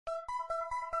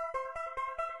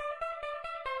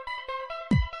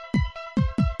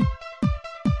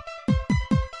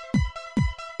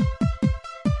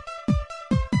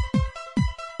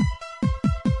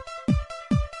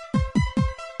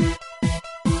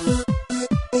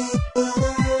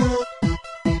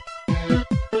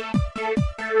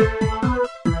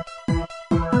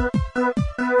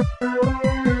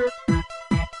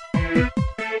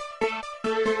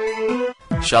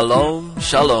Shalom,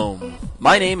 shalom.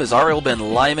 My name is Ariel ben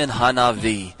Lyman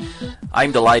Hanavi.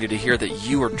 I'm delighted to hear that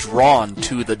you are drawn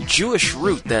to the Jewish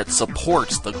root that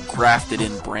supports the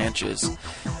grafted-in branches.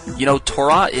 You know,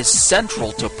 Torah is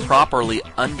central to properly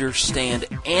understand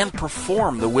and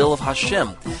perform the will of Hashem,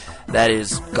 that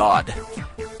is, God.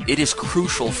 It is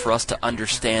crucial for us to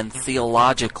understand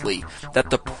theologically that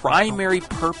the primary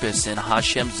purpose in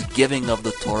Hashem's giving of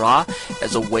the Torah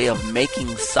as a way of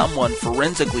making someone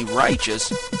forensically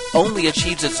righteous only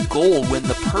achieves its goal when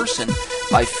the person,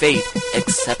 by faith,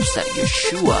 accepts that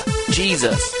Yeshua,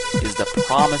 Jesus, is the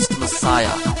promised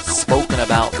Messiah spoken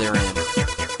about therein.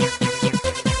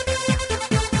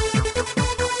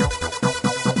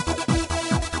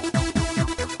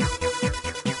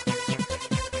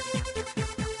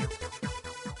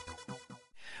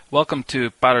 Welcome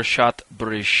to Parashat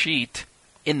Breshit,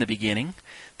 in the beginning.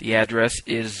 The address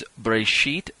is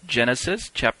Breshit, Genesis,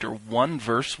 chapter 1,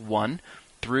 verse 1,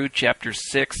 through chapter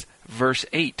 6, verse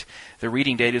 8. The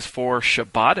reading date is for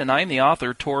Shabbat, and I am the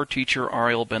author, Torah teacher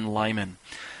Ariel ben Lyman.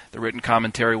 The written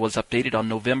commentary was updated on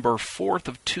November 4th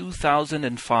of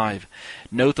 2005.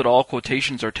 Note that all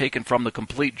quotations are taken from the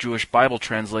Complete Jewish Bible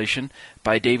Translation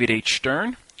by David H.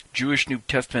 Stern, Jewish New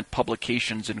Testament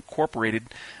Publications Incorporated,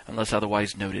 unless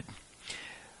otherwise noted.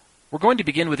 We're going to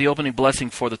begin with the opening blessing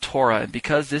for the Torah, and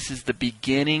because this is the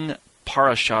beginning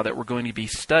parasha that we're going to be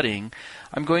studying,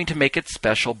 I'm going to make it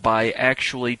special by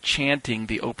actually chanting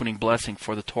the opening blessing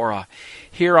for the Torah.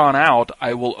 Here on out,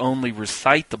 I will only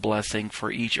recite the blessing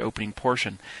for each opening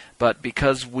portion, but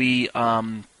because we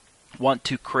want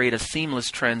to create a seamless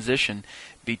transition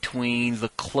between the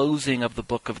closing of the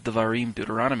book of Devarim,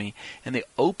 Deuteronomy, and the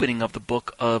opening of the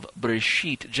book of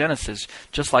Breshit, Genesis.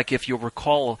 Just like if you'll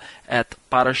recall at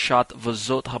Parashat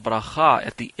Vazot HaBracha,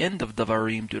 at the end of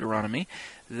Devarim, Deuteronomy,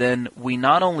 then we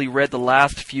not only read the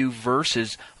last few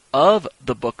verses of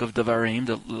the book of Devarim,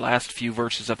 the last few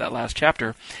verses of that last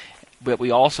chapter, but we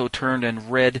also turned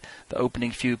and read the opening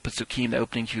few Pesukim, the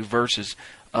opening few verses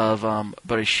of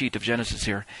Breshit, of Genesis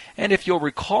here. And if you'll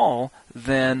recall,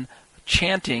 then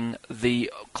chanting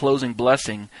the closing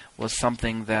blessing was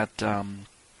something that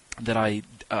I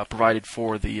provided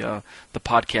for the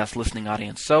podcast listening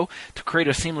audience. So, to create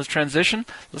a seamless transition,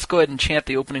 let's go ahead and chant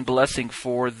the opening blessing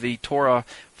for the Torah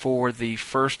for the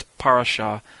first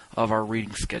parasha of our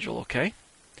reading schedule, okay?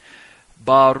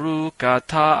 Baruch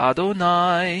atah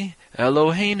Adonai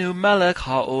Eloheinu melech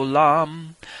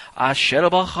haolam asher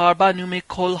bachar banu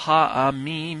mikol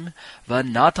ha'amim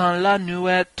v'natan lanu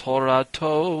et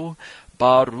Torato.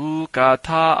 Baruch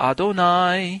atah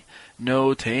Adonai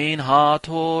noten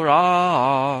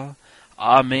ha'torah.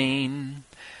 Amen.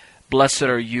 Blessed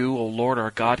are you, O Lord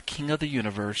our God, King of the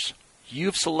universe.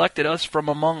 You've selected us from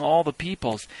among all the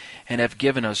peoples and have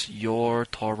given us your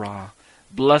Torah.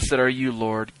 Blessed are you,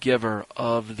 Lord, giver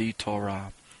of the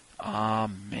Torah.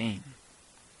 Amen.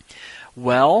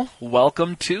 Well,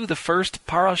 welcome to the first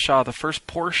parasha, the first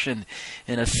portion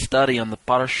in a study on the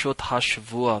Parashot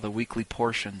HaShavua, the weekly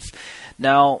portions.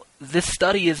 Now, this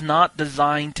study is not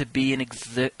designed to be an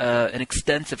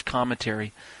extensive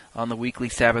commentary on the weekly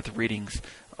Sabbath readings.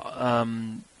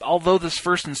 Although this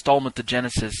first installment to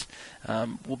Genesis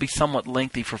will be somewhat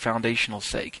lengthy for foundational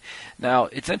sake. Now,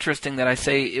 it's interesting that I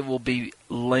say it will be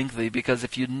lengthy because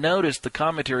if you notice, the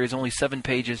commentary is only 7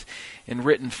 pages in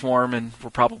written form, and we're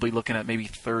probably looking at maybe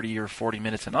 30 or 40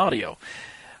 minutes in audio.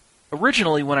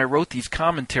 Originally, when I wrote these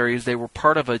commentaries, they were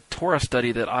part of a Torah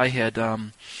study that I had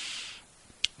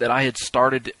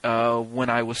started when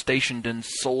I was stationed in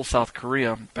Seoul, South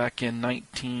Korea, back in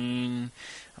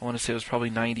I want to say it was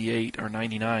probably 98 or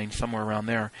 99, somewhere around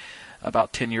there,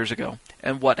 about 10 years ago.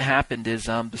 And what happened is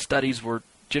the studies were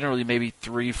generally maybe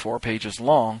 3-4 pages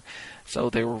long, so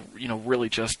they were really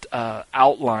just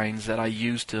outlines that I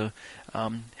used to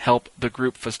help the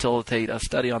group facilitate a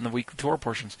study on the weekly Torah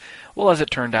portions. Well, as it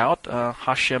turned out,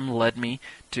 Hashem led me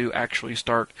to actually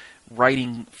start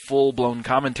writing full-blown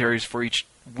commentaries for each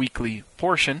weekly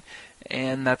portion,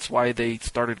 and that's why they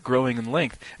started growing in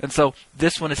length. And so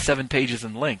this one is 7 pages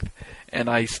in length, and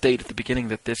I stated at the beginning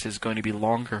that this is going to be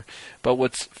longer. But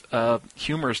what's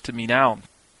humorous to me now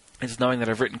is knowing that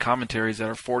I've written commentaries that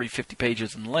are 40, 50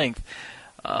 pages in length,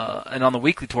 and on the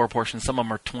weekly Torah portion, some of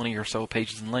them are 20 or so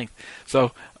pages in length.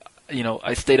 So,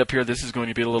 I stayed up here, this is going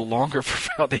to be a little longer for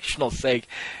foundational sake.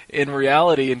 In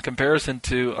reality, in comparison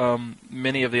to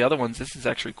many of the other ones, this is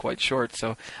actually quite short.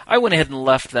 So I went ahead and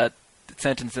left that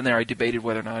sentence in there. I debated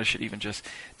whether or not I should even just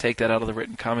take that out of the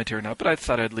written commentary or not, but I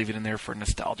thought I'd leave it in there for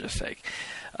nostalgia's sake.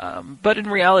 But in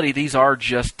reality, these are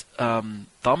just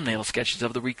thumbnail sketches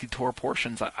of the weekly Torah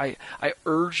portions. I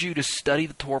urge you to study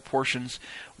the Torah portions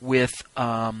with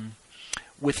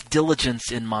with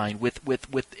diligence in mind, with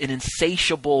an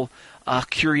insatiable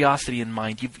curiosity in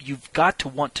mind. You've got to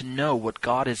want to know what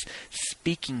God is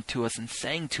speaking to us and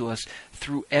saying to us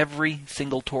through every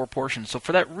single Torah portion. So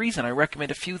for that reason, I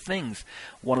recommend a few things.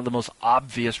 One of the most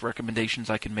obvious recommendations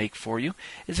I can make for you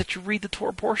is that you read the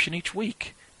Torah portion each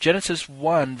week. Genesis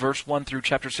 1, verse 1 through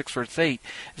chapter 6, verse 8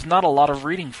 is not a lot of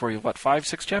reading for you. 5,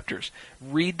 6 chapters?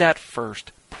 Read that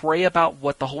first. Pray about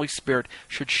what the Holy Spirit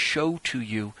should show to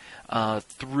you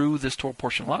through this Torah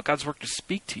portion. Allow God's work to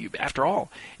speak to you. After all,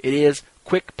 it is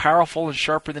quick, powerful, and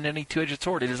sharper than any two-edged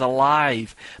sword. It is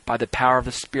alive by the power of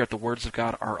the Spirit. The words of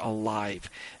God are alive.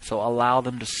 So allow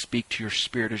them to speak to your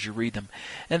spirit as you read them.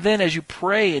 And then as you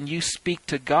pray and you speak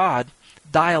to God,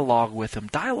 dialogue with Him.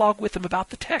 Dialogue with Him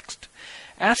about the text.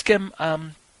 Ask Him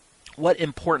what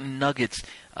important nuggets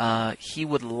He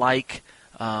would like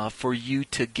for you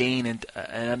to gain an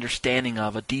understanding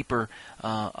of, a deeper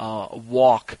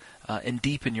walk, and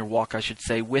deepen your walk, I should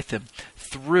say, with Him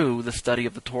through the study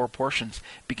of the Torah portions.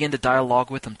 Begin to dialogue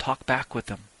with Him. Talk back with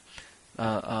Him.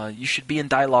 You should be in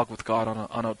dialogue with God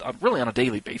really on a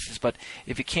daily basis, but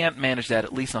if you can't manage that,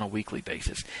 at least on a weekly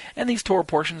basis. And these Torah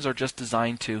portions are just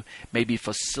designed to maybe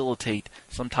facilitate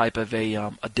some type of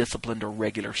a disciplined or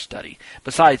regular study.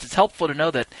 Besides, it's helpful to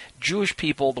know that Jewish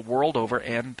people the world over,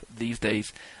 and these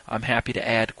days, I'm happy to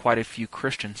add quite a few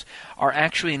Christians, are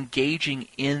actually engaging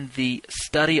in the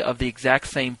study of the exact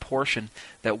same portion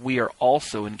that we are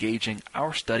also engaging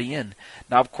our study in.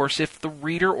 Now, of course, if the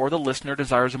reader or the listener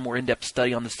desires a more in-depth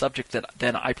study on the subject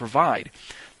than I provide,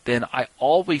 then I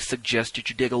always suggest that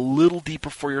you dig a little deeper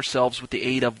for yourselves with the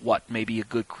aid of what? Maybe a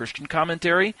good Christian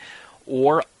commentary,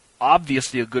 or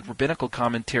obviously a good rabbinical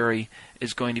commentary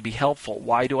is going to be helpful.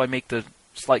 Why do I make the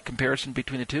slight comparison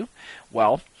between the two?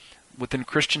 Well, within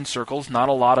Christian circles, not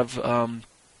a lot of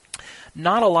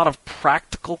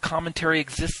practical commentary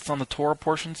exists on the Torah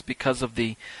portions because of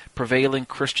the prevailing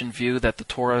Christian view that the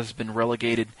Torah has been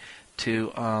relegated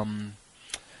to,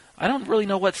 I don't really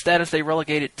know what status they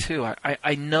relegate it to.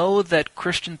 I know that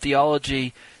Christian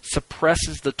theology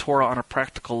suppresses the Torah on a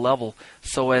practical level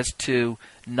so as to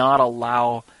not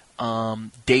allow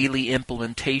daily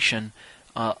implementation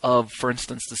of, for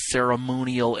instance, the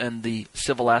ceremonial and the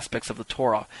civil aspects of the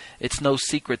Torah. It's no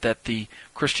secret that the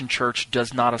Christian church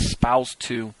does not espouse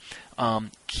to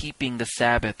keeping the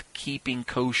Sabbath, keeping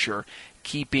kosher,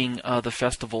 keeping the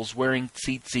festivals, wearing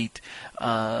tzitzit,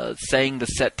 saying the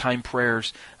set time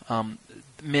prayers,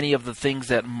 many of the things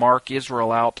that mark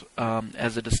Israel out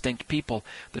as a distinct people.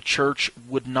 The church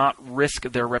would not risk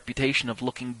their reputation of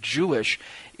looking Jewish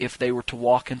if they were to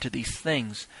walk into these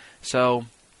things. So,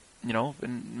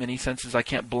 in many senses, I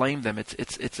can't blame them.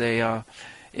 It's a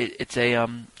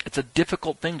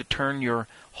difficult thing to turn your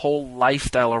whole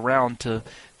lifestyle around to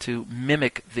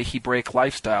mimic the Hebraic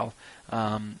lifestyle.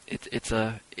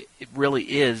 It really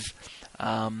is.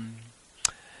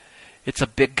 It's a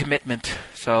big commitment.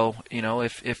 So,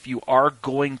 if you are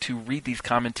going to read these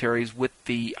commentaries with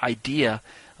the idea,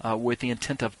 with the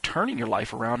intent of turning your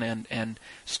life around and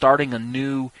starting a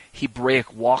new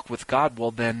Hebraic walk with God, well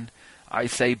then, I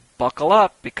say buckle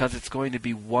up, because it's going to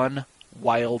be one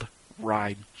wild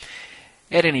ride.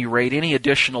 At any rate, any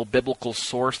additional biblical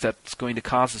source that's going to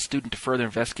cause the student to further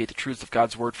investigate the truths of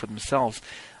God's Word for themselves,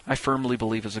 I firmly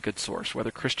believe is a good source.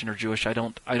 Whether Christian or Jewish, I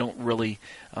don't really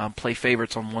play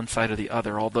favorites on one side or the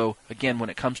other. Although, again, when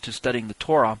it comes to studying the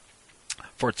Torah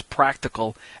for its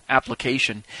practical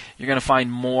application, you're going to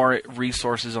find more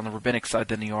resources on the rabbinic side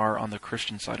than you are on the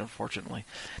Christian side, unfortunately.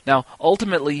 Now,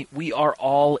 ultimately, we are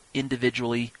all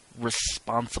individually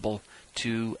responsible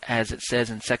to, as it says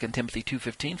in 2 Timothy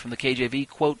 2:15 from the KJV,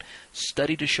 quote,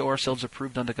 study to show ourselves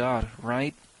approved unto God,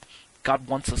 right? God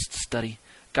wants us to study.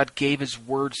 God gave His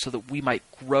Word so that we might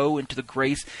grow into the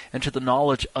grace and to the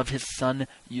knowledge of His Son,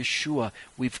 Yeshua.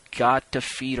 We've got to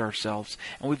feed ourselves,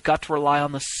 and we've got to rely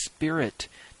on the Spirit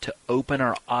to open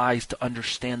our eyes to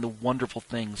understand the wonderful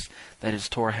things that His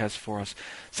Torah has for us.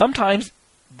 Sometimes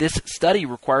this study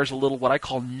requires a little what I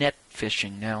call net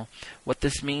fishing. Now, what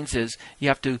this means is you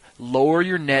have to lower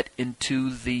your net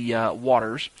into the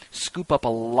waters, scoop up a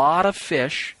lot of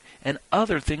fish and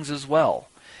other things as well.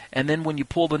 And then when you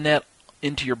pull the net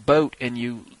into your boat and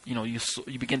you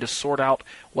begin to sort out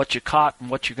what you caught and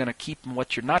what you're going to keep and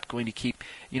what you're not going to keep,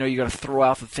 you're going to throw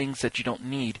out the things that you don't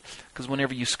need. Because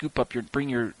whenever you scoop up bring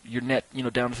your net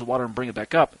down to the water and bring it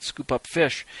back up, scoop up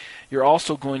fish, you're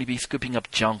also going to be scooping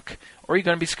up junk, or you're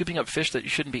going to be scooping up fish that you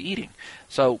shouldn't be eating.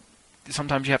 So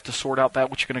sometimes you have to sort out that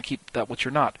what you're going to keep, that what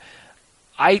you're not.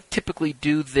 I typically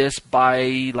do this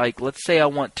by, let's say I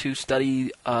want to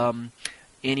study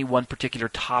any one particular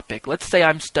topic. Let's say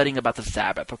I'm studying about the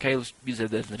Sabbath. Okay, let's use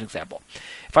it as an example.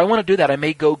 If I want to do that, I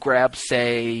may go grab,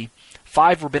 say,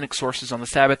 5 rabbinic sources on the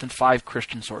Sabbath and 5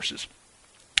 Christian sources.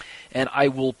 And I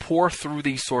will pour through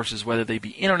these sources, whether they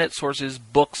be internet sources,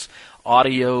 books,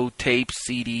 audio, tapes,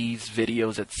 CDs,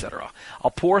 videos, etc.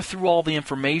 I'll pour through all the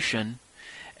information,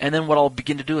 and then what I'll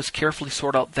begin to do is carefully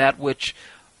sort out that which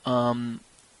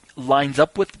lines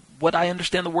up with what I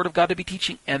understand the Word of God to be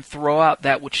teaching, and throw out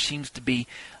that which seems to be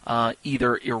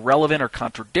either irrelevant or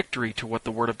contradictory to what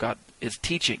the Word of God is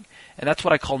teaching. And that's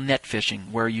what I call net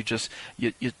fishing, where you just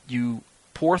you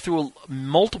pour through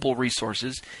multiple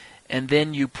resources, and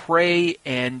then you pray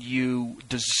and you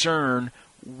discern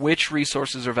which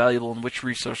resources are valuable and which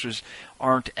resources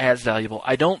aren't as valuable.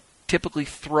 I don't typically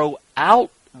throw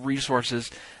out resources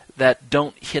that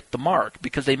don't hit the mark,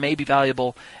 because they may be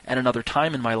valuable at another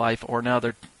time in my life or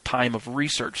another time of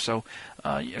research. So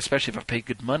especially if I pay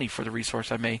good money for the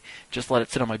resource, I may just let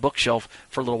it sit on my bookshelf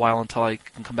for a little while until I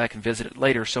can come back and visit it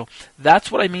later. So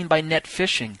that's what I mean by net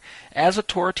fishing. As a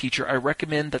Torah teacher, I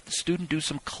recommend that the student do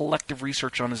some collective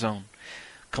research on his own.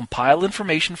 Compile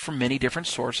information from many different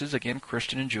sources, again,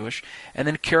 Christian and Jewish, and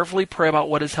then carefully pray about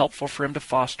what is helpful for him to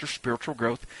foster spiritual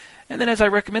growth. And then, as I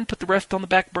recommend, put the rest on the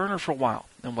back burner for a while.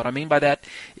 And what I mean by that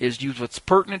is use what's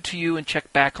pertinent to you and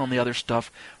check back on the other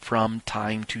stuff from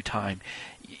time to time.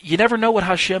 You never know what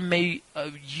Hashem may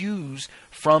use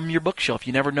from your bookshelf.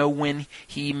 You never know when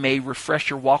He may refresh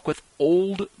your walk with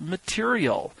old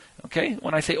material. Okay?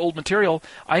 When I say old material,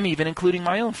 I'm even including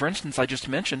my own. For instance, I just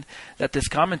mentioned that this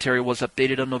commentary was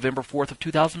updated on November 4th of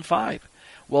 2005.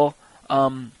 Well,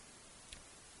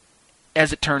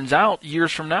 as it turns out,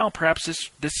 years from now, perhaps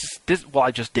this. Well,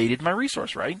 I just dated my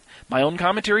resource, right? My own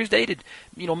commentary is dated.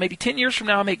 Maybe 10 years from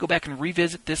now, I may go back and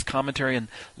revisit this commentary and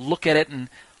look at it, and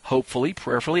hopefully,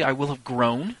 prayerfully, I will have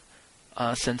grown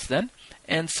since then.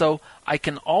 And so I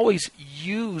can always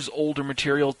use older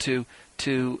material to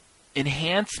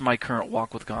enhance my current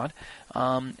walk with God,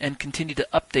 and continue to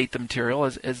update the material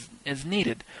as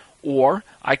needed. Or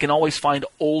I can always find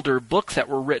older books that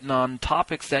were written on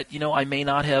topics that I may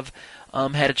not have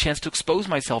had a chance to expose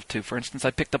myself to. For instance,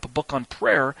 I picked up a book on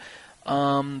prayer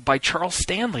by Charles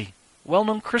Stanley,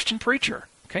 well-known Christian preacher.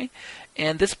 Okay,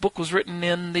 and this book was written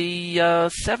in the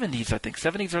 70s, I think,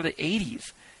 70s or the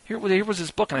 80s. Here was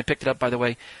this book, and I picked it up, by the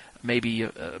way, maybe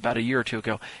about a year or two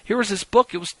ago. Here was this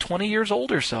book. It was 20 years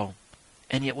old or so,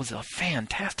 and it was a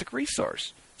fantastic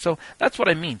resource. So that's what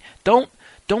I mean. Don't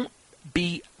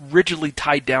be rigidly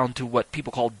tied down to what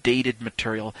people call dated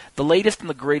material. The latest and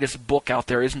the greatest book out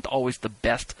there isn't always the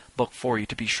best book for you.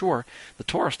 To be sure, the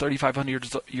Torah is 3,500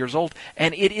 years old,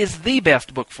 and it is the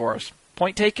best book for us.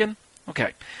 Point taken?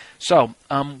 Okay. So,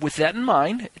 with that in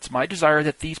mind, it's my desire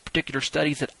that these particular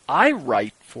studies that I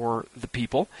write for the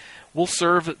people will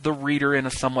serve the reader in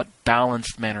a somewhat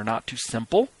balanced manner, not too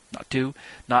simple,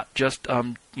 not just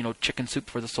chicken soup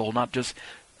for the soul, not just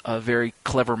very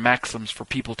clever maxims for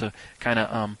people to kind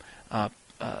of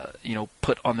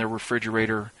put on their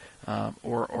refrigerator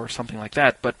or something like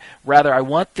that. But rather, I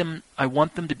want them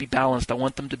to be balanced. I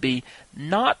want them to be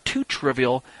not too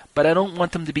trivial, but I don't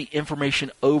want them to be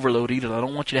information overload either. I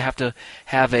don't want you to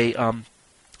have a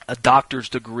doctor's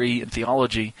degree in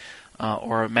theology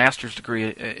or a master's degree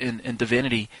in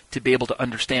divinity to be able to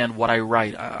understand what I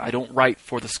write. I don't write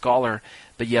for the scholar,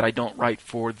 but yet I don't write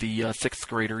for the sixth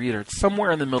grader either. It's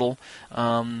somewhere in the middle,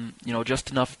 just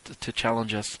enough to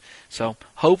challenge us. So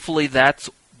hopefully that's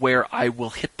where I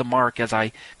will hit the mark as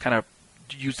I kind of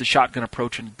use the shotgun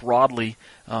approach and broadly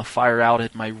fire out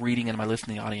at my reading and my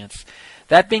listening audience.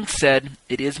 That being said,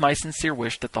 it is my sincere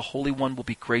wish that the Holy One will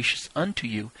be gracious unto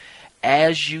you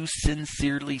as you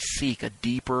sincerely seek a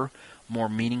deeper, more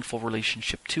meaningful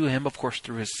relationship to Him, of course,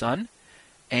 through His Son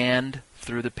and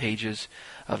through the pages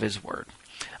of His Word.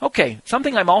 Okay,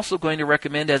 something I'm also going to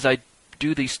recommend as I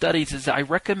do these studies is I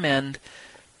recommend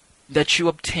that you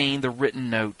obtain the written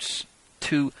notes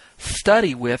to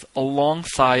study with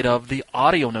alongside of the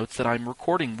audio notes that I'm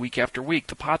recording week after week,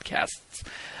 the podcasts.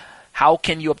 How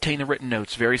can you obtain the written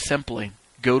notes? Very simply,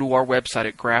 go to our website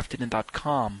at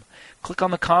grafted.com. Click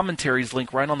on the commentaries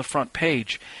link right on the front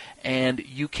page, and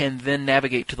you can then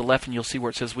navigate to the left and you'll see where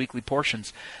it says weekly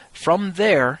portions. From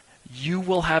there, you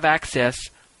will have access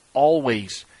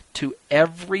always to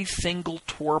every single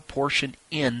Torah portion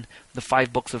in the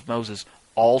 5 books of Moses.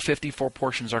 All 54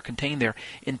 portions are contained there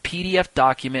in PDF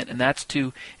document, and that's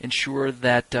to ensure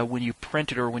that when you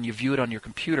print it or when you view it on your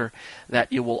computer,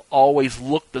 that it will always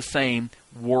look the same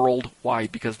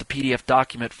worldwide, because the PDF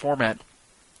document format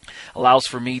allows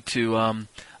for me to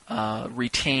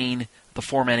retain the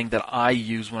formatting that I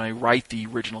use when I write the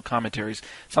original commentaries.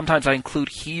 Sometimes I include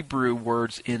Hebrew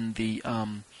words in the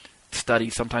study.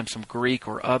 Sometimes some Greek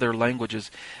or other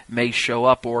languages may show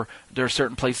up, or there are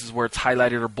certain places where it's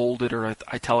highlighted or bolded or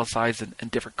italicized,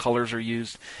 and different colors are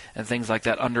used and things like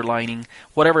that, underlining,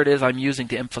 whatever it is I'm using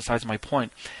to emphasize my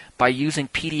point. By using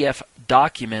PDF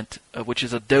Document, which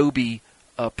is Adobe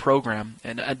program,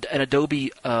 and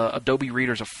Adobe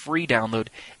Reader is a free download,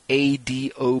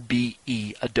 ADOBE,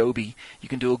 Adobe. You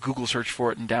can do a Google search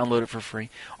for it and download it for free,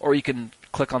 or you can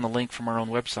click on the link from our own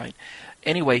website.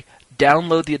 Anyway,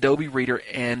 download the Adobe Reader,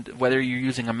 and whether you're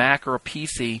using a Mac or a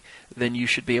PC, then you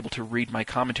should be able to read my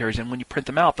commentaries. And when you print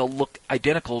them out, they'll look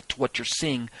identical to what you're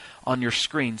seeing on your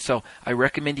screen. So I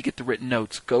recommend you get the written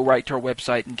notes. Go right to our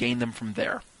website and gain them from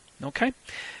there. Okay?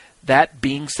 That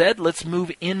being said, let's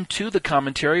move into the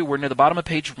commentary. We're near the bottom of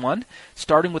page 1,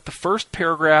 starting with the first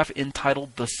paragraph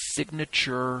entitled The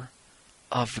Signature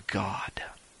of God.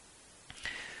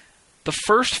 The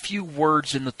first few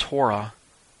words in the Torah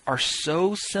are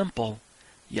so simple,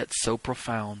 yet so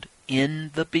profound.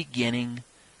 In the beginning,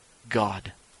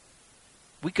 God.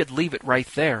 We could leave it right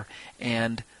there,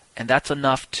 and that's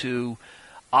enough to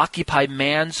occupy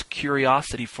man's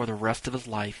curiosity for the rest of his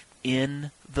life. In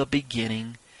the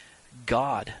beginning,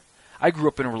 God. I grew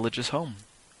up in a religious home,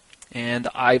 and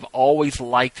I've always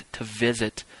liked to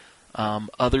visit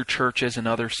other churches and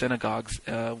other synagogues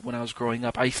when I was growing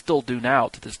up. I still do now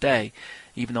to this day.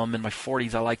 Even though I'm in my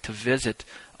 40s, I like to visit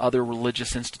other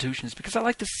religious institutions because I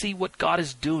like to see what God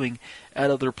is doing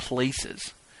at other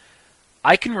places.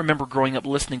 I can remember growing up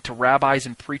listening to rabbis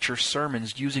and preachers'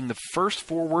 sermons using the first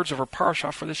 4 words of our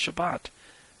parashah for this Shabbat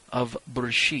of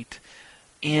Bereshit.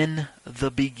 In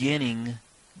the beginning,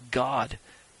 God.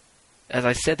 As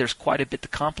I said, there's quite a bit to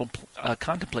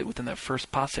contemplate within that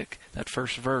first pasuk, that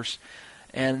first verse.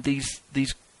 And these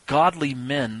godly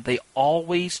men, they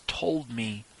always told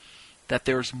me that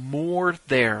there's more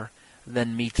there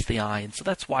than meets the eye. And so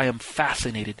that's why I'm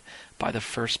fascinated by the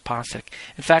first pasuk.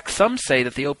 In fact, some say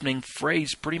that the opening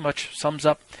phrase pretty much sums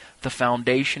up the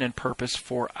foundation and purpose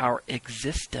for our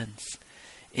existence.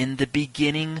 In the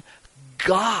beginning,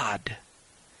 God.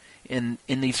 In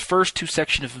these first 2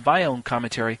 sections of my own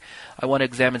commentary, I want to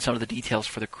examine some of the details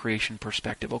for the creation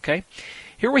perspective, okay?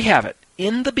 Here we have it.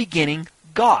 In the beginning,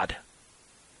 God.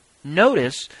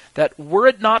 Notice that were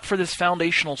it not for this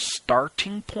foundational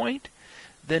starting point,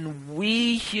 then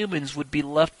we humans would be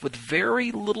left with very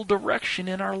little direction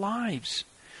in our lives.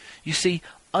 You see,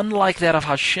 unlike that of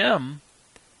Hashem,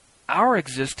 our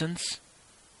existence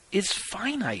is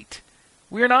finite.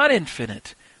 We are not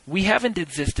infinite. We haven't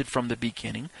existed from the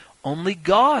beginning. Only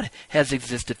God has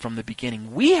existed from the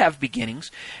beginning. We have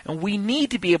beginnings, and we need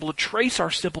to be able to trace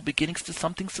our simple beginnings to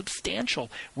something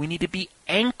substantial. We need to be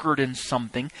anchored in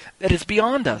something that is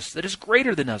beyond us, that is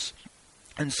greater than us.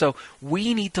 And so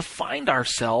we need to find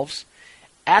ourselves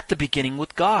at the beginning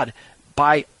with God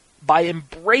by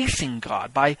embracing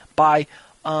God, by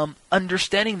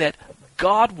understanding that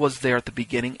God was there at the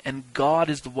beginning, and God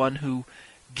is the one who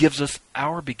gives us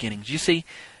our beginnings. You see,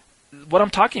 what I'm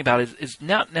talking about is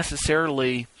not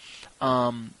necessarily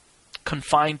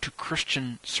confined to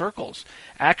Christian circles.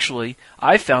 Actually,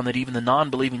 I found that even the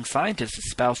non-believing scientists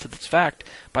espouse to this fact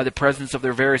by the presence of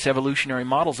their various evolutionary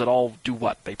models that all do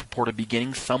what? They purport a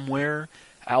beginning somewhere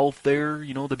out there,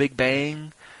 the Big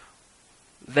Bang.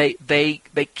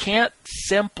 They can't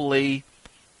simply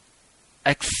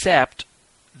accept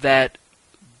that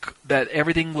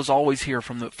everything was always here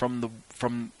from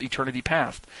eternity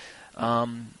past.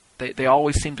 They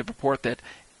always seem to purport that,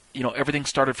 everything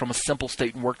started from a simple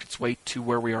state and worked its way to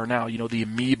where we are now. The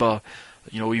amoeba,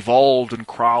 evolved and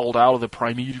crawled out of the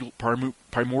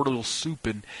primordial soup,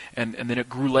 and then it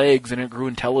grew legs and it grew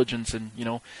intelligence, and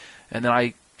then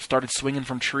I started swinging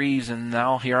from trees, and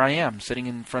now here I am sitting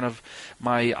in front of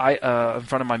my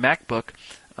MacBook,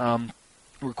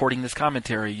 recording this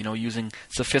commentary, using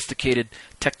sophisticated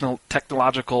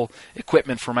technological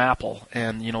equipment from Apple,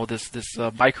 and this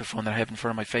microphone that I have in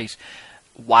front of my face.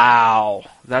 Wow,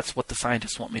 that's what the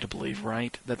scientists want me to believe,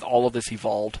 right? That all of this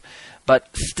evolved, but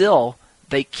still,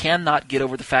 they cannot get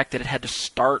over the fact that it had to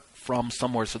start from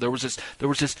somewhere. So there was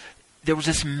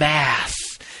this mass,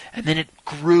 and then it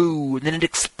grew, and then it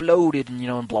exploded,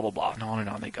 and blah blah blah, and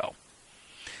on they go.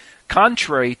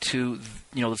 Contrary to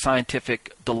the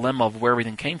scientific dilemma of where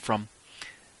everything came from,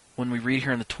 when we read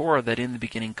here in the Torah that in the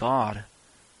beginning God,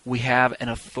 we have an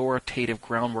authoritative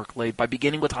groundwork laid. By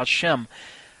beginning with Hashem,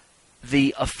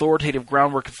 the authoritative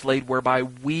groundwork is laid whereby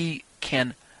we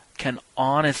can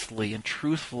honestly and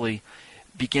truthfully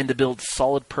begin to build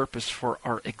solid purpose for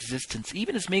our existence,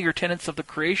 even as meager tenants of the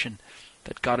creation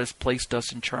that God has placed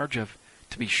us in charge of.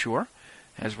 To be sure,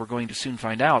 as we're going to soon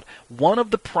find out, one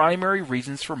of the primary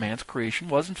reasons for man's creation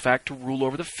was, in fact, to rule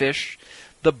over the fish,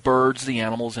 the birds, the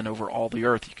animals, and over all the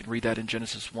earth. You can read that in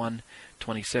Genesis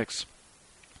 1:26.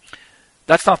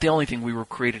 That's not the only thing we were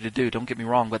created to do, don't get me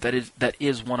wrong, but that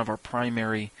is one of our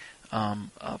primary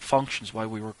functions why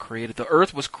we were created. The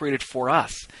earth was created for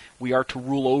us. We are to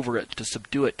rule over it, to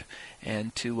subdue it,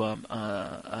 and to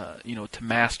to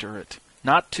master it.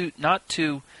 Not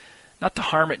to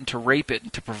harm it and to rape it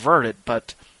and to pervert it,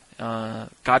 but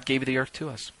God gave the earth to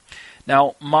us.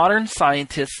 Now, modern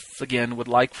scientists, again, would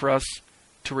like for us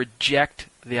to reject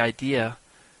the idea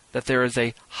that there is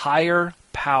a higher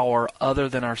power other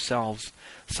than ourselves,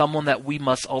 someone that we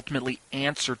must ultimately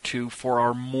answer to for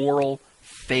our moral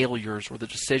failures or the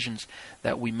decisions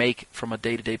that we make from a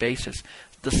day-to-day basis.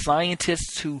 The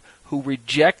scientists who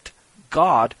reject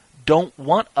God don't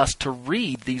want us to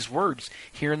read these words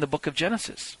here in the book of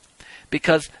Genesis,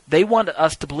 because they want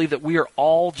us to believe that we are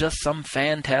all just some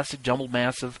fantastic jumbled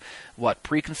mass of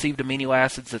preconceived amino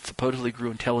acids that supposedly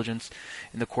grew intelligence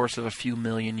in the course of a few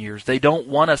million years. They don't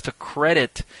want us to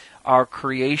credit our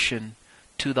creation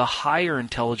to the higher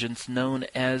intelligence known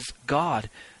as God,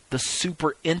 the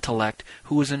super intellect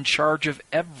who is in charge of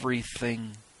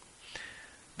everything.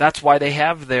 That's why they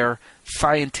have their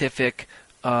scientific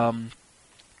I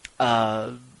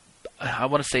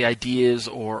want to say ideas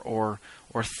or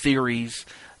theories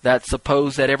that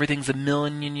suppose that everything's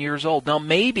 1,000,000 years old. Now,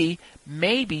 maybe,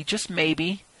 just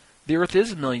maybe, the Earth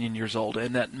is 1,000,000 years old,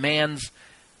 and that man's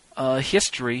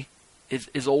history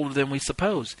is older than we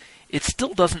suppose. It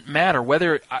still doesn't matter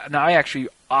whether. Now, I actually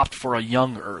opt for a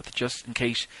young Earth, just in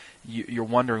case you're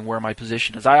wondering where my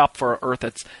position is. I opt for an Earth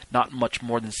that's not much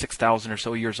more than 6,000 or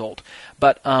so years old.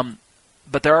 But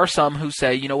there are some who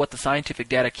say, you know what, the scientific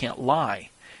data can't lie.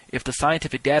 If the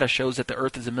scientific data shows that the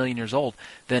Earth is 1,000,000 years old,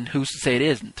 then who's to say it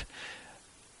isn't?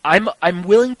 I'm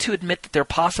willing to admit that there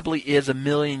possibly is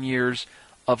 1,000,000 years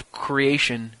of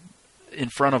creation in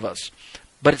front of us,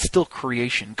 but it's still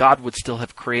creation. God would still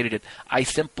have created it. I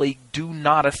simply do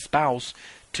not espouse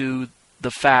to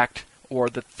the fact or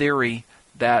the theory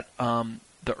that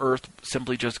the Earth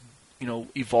simply just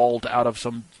evolved out of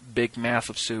some big mass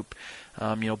of soup.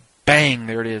 Bang,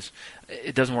 there it is.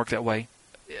 It doesn't work that way.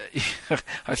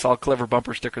 I saw a clever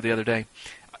bumper sticker the other day.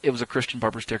 It was a Christian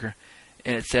bumper sticker,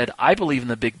 and it said, "I believe in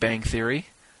the Big Bang Theory."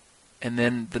 And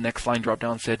then the next line dropped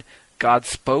down and said, "God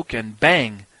spoke, and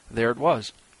bang, there it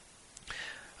was."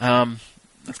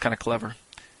 That's kind of clever.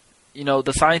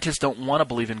 The scientists don't want to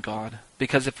believe in God,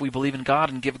 because if we believe in God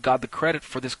and give God the credit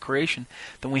for this creation,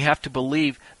 then we have to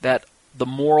believe that the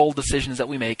moral decisions that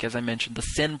we make, as I mentioned, the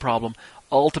sin problem,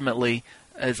 ultimately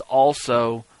is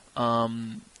also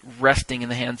resting in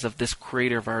the hands of this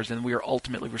creator of ours, and we are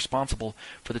ultimately responsible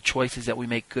for the choices that we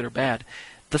make, good or bad.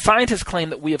 The scientists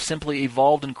claim that we have simply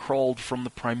evolved and crawled from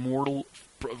the primordial,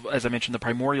 as I mentioned, the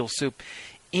primordial soup,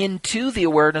 into the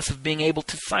awareness of being able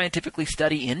to scientifically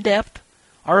study in depth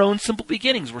our own simple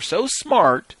beginnings. We're so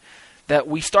smart that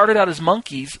we started out as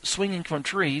monkeys swinging from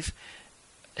trees,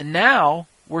 and now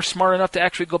we're smart enough to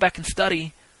actually go back and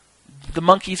study the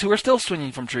monkeys who are still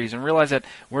swinging from trees and realize that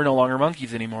we're no longer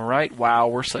monkeys anymore, right? Wow,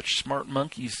 we're such smart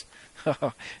monkeys.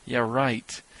 Yeah,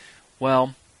 right.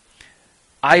 Well,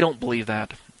 I don't believe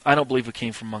that. I don't believe we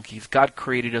came from monkeys. God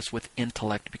created us with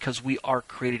intellect because we are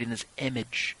created in His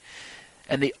image.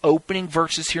 And the opening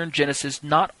verses here in Genesis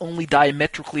not only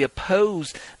diametrically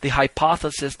oppose the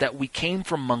hypothesis that we came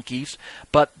from monkeys,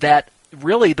 but that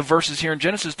really the verses here in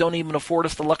Genesis don't even afford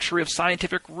us the luxury of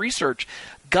scientific research.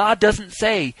 God doesn't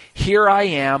say, "Here I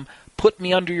am, put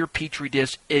me under your petri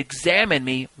dish, examine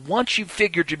me. Once you've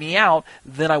figured me out,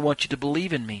 then I want you to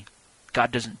believe in me."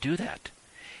 God doesn't do that.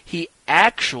 He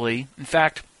actually, in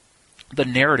fact, the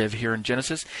narrative here in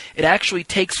Genesis, it actually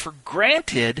takes for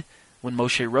granted, when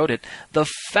Moshe wrote it, the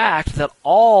fact that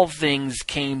all things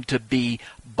came to be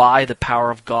by the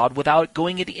power of God without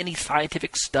going into any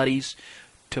scientific studies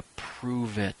to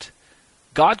prove it.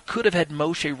 God could have had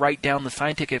Moshe write down the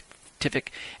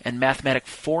scientific and mathematic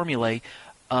formulae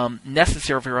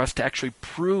necessary for us to actually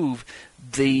prove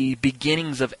the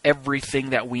beginnings of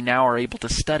everything that we now are able to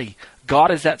study. God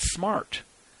is that smart.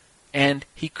 And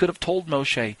He could have told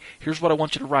Moshe, "Here's what I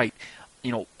want you to write."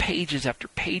 Pages after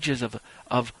pages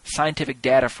of scientific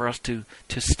data for us to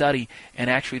study, and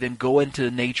actually then go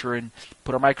into nature and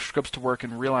put our microscopes to work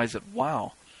and realize that,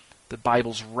 wow, the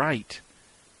Bible's right.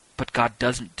 But God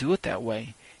doesn't do it that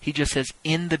way. He just says,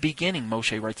 "In the beginning,"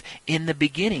 Moshe writes, "In the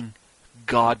beginning,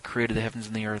 God created the heavens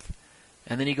and the earth."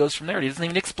 And then he goes from there. He doesn't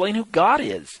even explain who God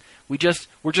is. We're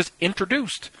just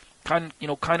introduced, kind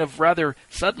of rather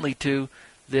suddenly to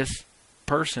this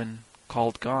person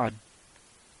called God.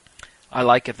 I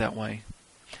like it that way.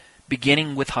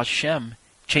 Beginning with Hashem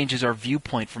changes our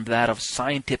viewpoint from that of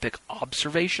scientific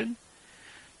observation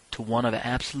to one of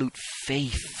absolute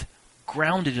faith,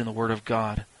 grounded in the Word of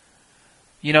God.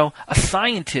 A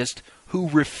scientist who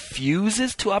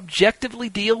refuses to objectively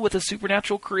deal with a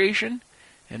supernatural creation,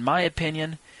 in my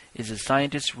opinion, is a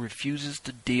scientist who refuses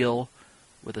to deal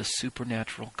with a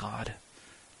supernatural God.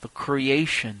 The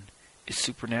creation is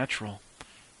supernatural.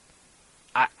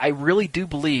 I really do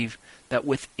believe that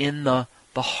within the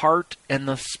heart and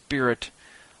the spirit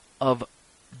of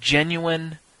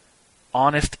genuine,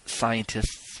 honest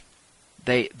scientists,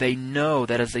 they know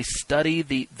that as they study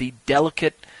the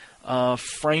delicate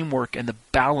framework and the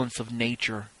balance of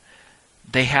nature,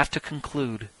 they have to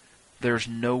conclude there's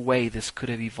no way this could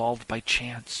have evolved by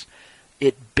chance.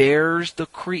 It bears the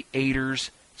Creator's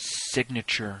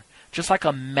signature. Just like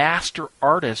a master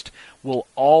artist will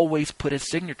always put his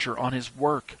signature on his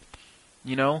work.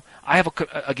 I have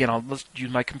let's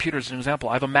use my computer as an example.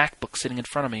 I have a MacBook sitting in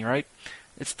front of me, right?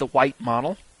 It's the white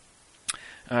model.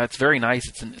 It's very nice.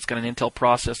 It's got an Intel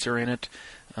processor in it,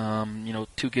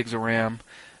 2 gigs of RAM,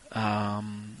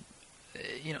 and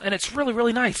it's really,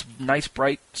 really nice. Nice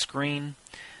bright screen.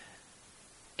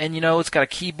 And it's got a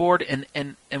keyboard,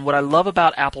 and what I love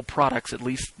about Apple products, at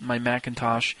least my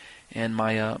Macintosh and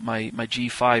my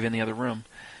G5 in the other room,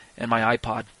 and my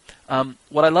iPod.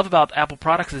 What I love about Apple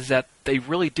products is that they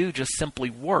really do just simply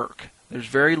work. There's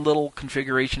very little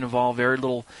configuration involved, very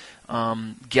little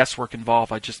guesswork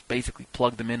involved. I just basically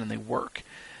plug them in and they work.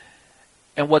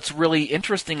 And what's really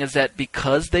interesting is that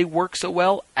because they work so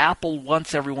well, Apple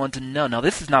wants everyone to know. Now,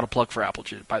 this is not a plug for Apple,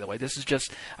 by the way. This is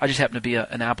I just happen to be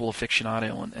an Apple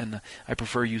aficionado, and I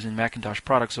prefer using Macintosh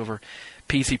products over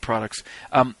PC products.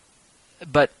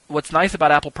 But what's nice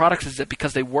about Apple products is that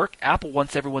because they work, Apple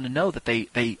wants everyone to know that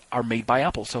they are made by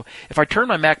Apple. So if I turn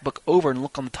my MacBook over and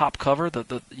look on the top cover,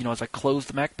 as I close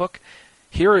the MacBook,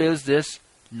 here is this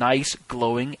nice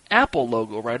glowing Apple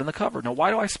logo right on the cover. Now,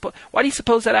 why do you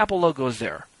suppose that Apple logo is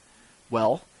there?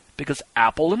 Well, because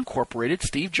Apple Incorporated,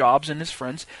 Steve Jobs and his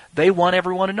friends, they want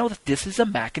everyone to know that this is a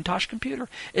Macintosh computer.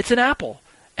 It's an Apple,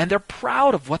 and they're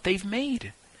proud of what they've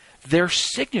made. Their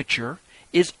signature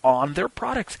is on their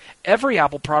products. Every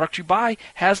Apple product you buy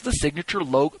has the signature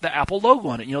logo, the Apple logo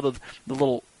on it. The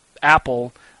little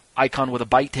Apple icon with a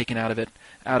bite taken out of it,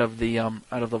 out of the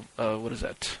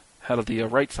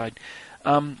right side.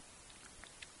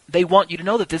 They want you to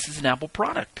know that this is an Apple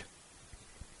product.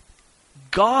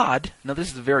 God, now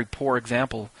this is a very poor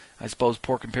example, I suppose,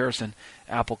 poor comparison,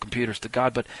 Apple computers to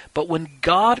God, but when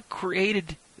God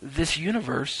created this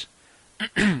universe,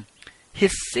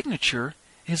 His signature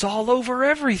is all over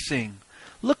everything.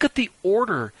 Look at the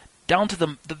order down to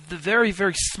the very,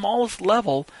 very smallest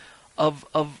level of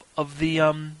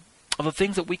the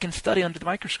things that we can study under the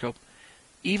microscope.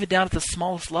 Even down at the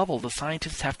smallest level, the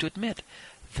scientists have to admit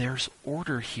there's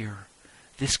order here.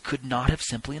 This could not have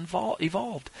simply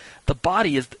evolved. The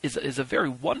body is a very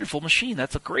wonderful machine.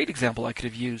 That's a great example I could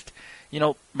have used.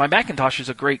 My Macintosh is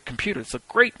a great computer. It's a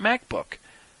great MacBook.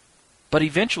 But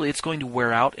eventually it's going to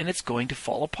wear out and it's going to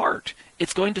fall apart.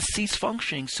 It's going to cease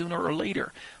functioning sooner or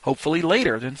later. Hopefully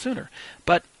later than sooner.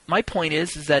 But my point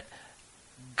is that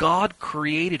God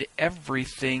created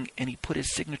everything and He put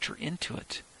His signature into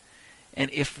it. And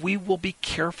if we will be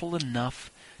careful enough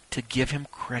to give Him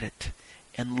credit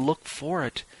and look for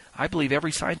it, I believe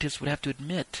every scientist would have to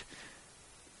admit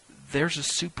there's a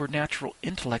supernatural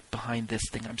intellect behind this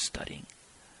thing I'm studying.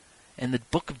 And the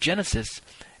book of Genesis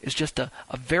is just a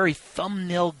very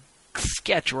thumbnail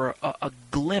sketch or a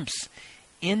glimpse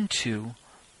into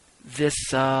this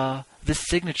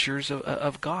signatures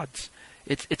of God's.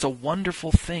 It's a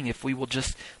wonderful thing if we will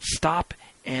just stop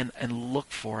and look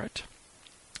for it.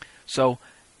 So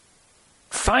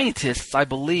scientists, I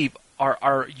believe,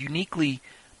 are uniquely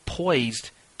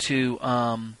poised to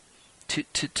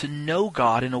know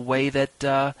God in a way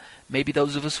that maybe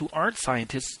those of us who aren't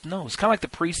scientists know. It's kind of like the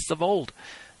priests of old.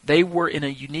 They were in a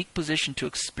unique position to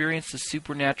experience the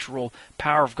supernatural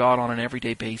power of God on an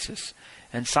everyday basis.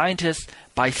 And scientists,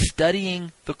 by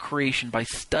studying the creation, by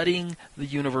studying the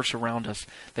universe around us,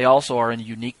 they also are in a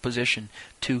unique position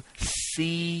to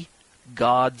see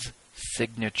God's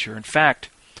signature. In fact,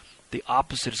 the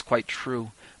opposite is quite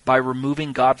true. By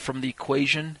removing God from the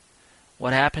equation,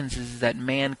 what happens is that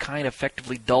mankind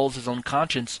effectively dulls his own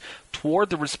conscience toward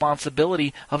the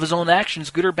responsibility of his own actions,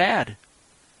 good or bad.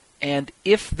 And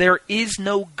if there is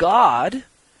no God,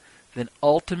 then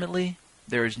ultimately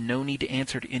There is no need to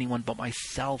answer to anyone but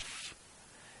myself.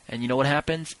 And you know what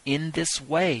happens? In this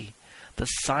way, the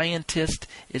scientist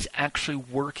is actually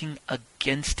working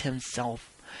against himself,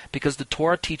 because the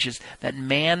Torah teaches that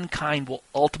mankind will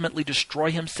ultimately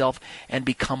destroy himself and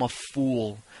become a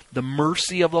fool. The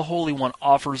mercy of the Holy One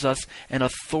offers us an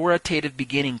authoritative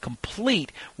beginning,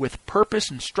 complete with purpose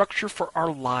and structure for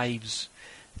our lives.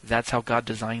 That's how God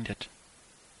designed it.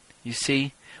 You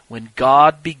see, when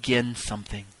God begins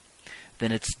something,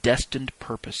 then its destined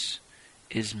purpose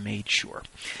is made sure.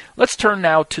 Let's turn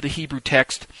now to the Hebrew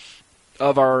text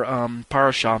of our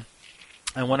parashah.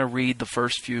 I want to read the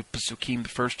first few pasukim, the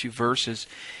first few verses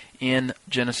in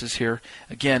Genesis here.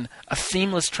 Again, a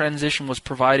seamless transition was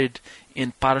provided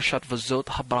in Parashat Vazot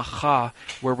HaBracha,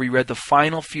 where we read the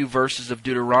final few verses of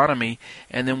Deuteronomy,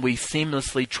 and then we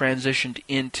seamlessly transitioned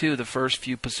into the first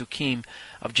few pasukim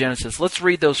of Genesis. Let's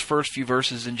read those first few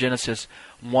verses in Genesis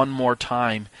one more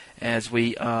time as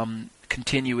we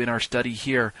continue in our study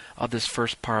here of this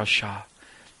first parashah.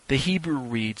 The Hebrew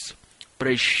reads,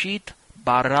 Breshit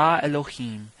bara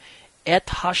Elohim et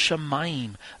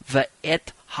hashamayim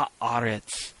ve'et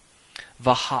haaretz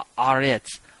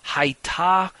v'haaretz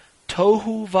hayta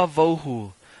tohu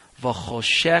vavohu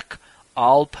v'choshek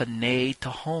al panei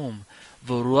tahom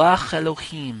v'ruach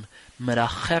Elohim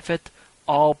merachefet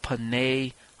al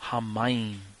panei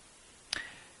hamayim.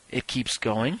 It keeps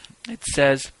going. It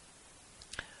says,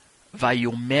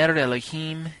 Vayomer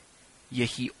Elohim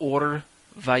yehi or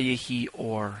vayehi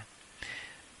or.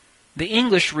 The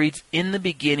English reads, in the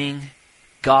beginning,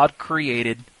 God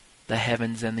created the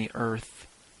heavens and the earth.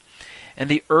 And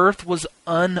the earth was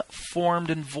unformed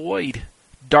and void.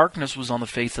 Darkness was on the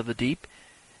face of the deep,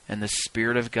 and the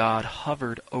Spirit of God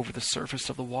hovered over the surface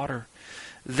of the water.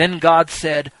 Then God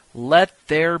said, let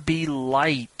there be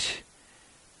light.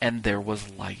 And there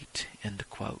was light. End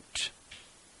quote.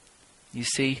 You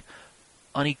see,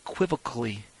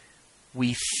 unequivocally,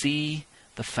 we see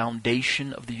the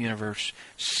foundation of the universe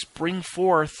spring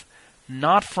forth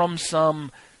not from some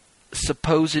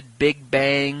supposed Big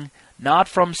Bang, not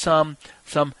from some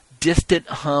distant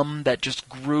hum that just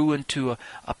grew into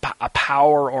a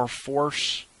power or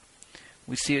force.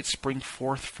 We see it spring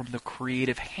forth from the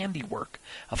creative handiwork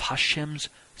of Hashem's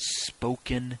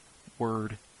spoken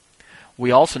word.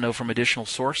 We also know from additional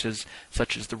sources,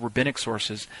 such as the rabbinic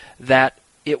sources, that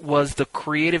it was the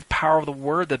creative power of the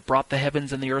Word that brought the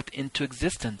heavens and the earth into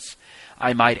existence.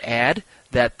 I might add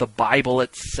that the Bible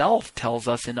itself tells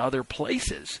us in other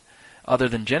places, other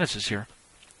than Genesis here,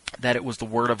 that it was the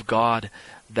Word of God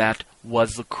that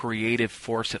was the creative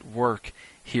force at work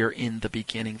here in the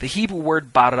beginning. The Hebrew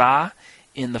word bara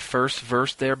in the first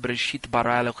verse there, Bereshit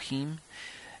bara Elohim,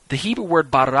 the Hebrew word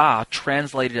bara,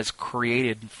 translated as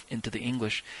created into the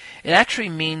English, it actually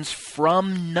means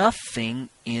from nothing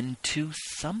into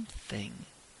something.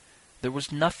 There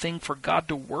was nothing for God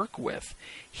to work with.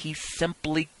 He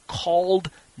simply called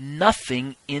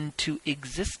nothing into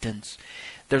existence.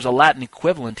 There's a Latin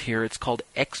equivalent here. It's called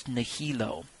ex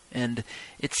nihilo. And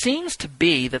it seems to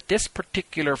be that this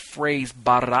particular phrase,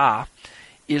 bara,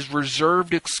 is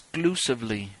reserved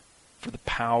exclusively for the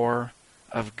power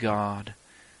of God.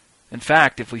 In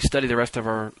fact, if we study the rest of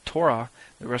our Torah,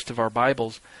 the rest of our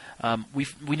Bibles,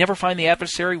 we never find the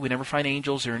adversary, we never find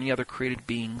angels or any other created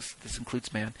beings, this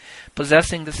includes man,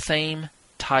 possessing the same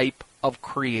type of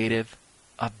creative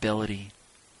ability.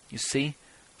 You see,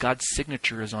 God's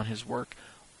signature is on His work.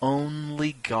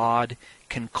 Only God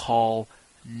can call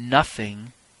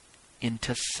nothing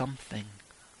into something.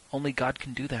 Only God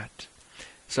can do that.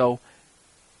 So,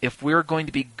 if we're going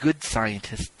to be good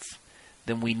scientists,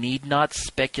 then we need not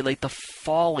speculate the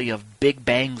folly of big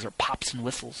bangs or pops and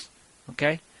whistles.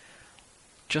 Okay?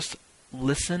 Just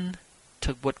listen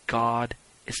to what God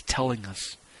is telling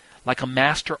us. Like a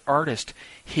master artist,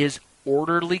 his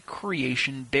orderly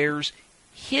creation bears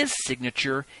His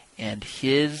signature and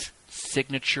His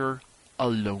signature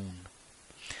alone.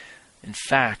 In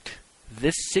fact,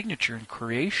 this signature in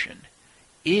creation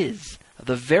is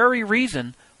the very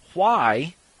reason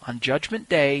why, on Judgment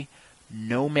Day,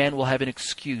 no man will have an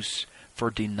excuse for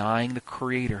denying the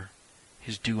Creator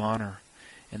His due honor.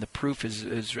 And the proof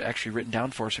is actually written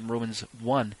down for us in Romans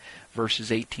 1,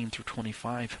 verses 18 through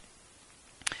 25.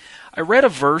 I read a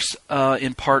verse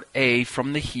in part A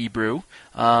from the Hebrew,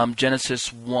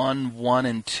 Genesis 1, 1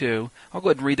 and 2. I'll go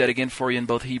ahead and read that again for you in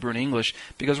both Hebrew and English,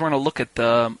 because we're going to look at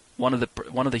one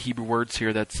of the Hebrew words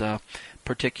here that's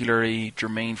particularly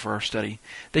germane for our study.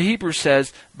 The Hebrew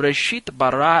says, Breshit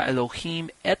bara Elohim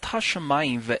et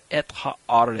hashamayim ve'et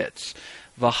haaretz,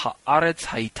 v'haaretz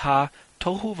hayta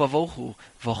tohu vavohu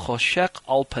v'choshek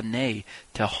al panei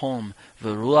tehom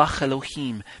v'ruach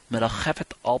Elohim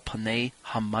merachefet al panei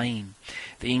hamayim.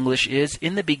 The English is,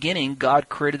 in the beginning God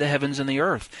created the heavens and the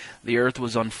earth. The earth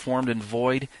was unformed and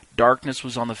void. Darkness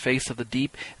was on the face of the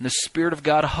deep, and the Spirit of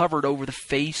God hovered over the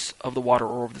face of the water,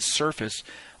 or over the surface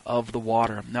of the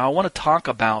water. Now I want to talk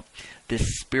about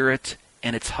this Spirit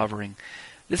and its hovering.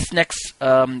 This next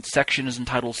section is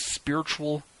entitled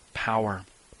Spiritual Power.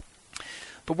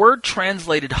 The word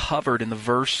translated hovered in the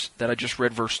verse that I just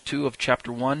read, verse 2 of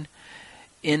chapter 1.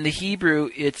 In the Hebrew,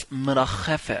 it's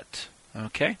merachefet.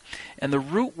 Okay? And the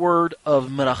root word of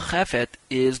merachefet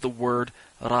is the word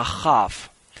rachaf.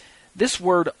 This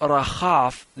word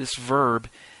rachaf, this verb,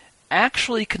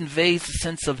 actually conveys a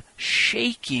sense of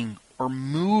shaking or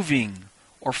moving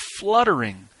or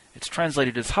fluttering. It's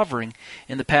translated as hovering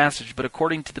in the passage, but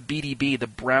according to the BDB, the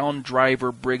Brown,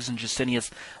 Driver, Briggs, and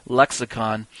Gesenius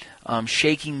lexicon,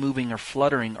 shaking, moving, or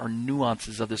fluttering are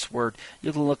nuances of this word.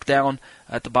 You can look down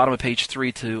at the bottom of page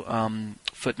 3 to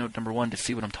footnote number 1 to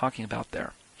see what I'm talking about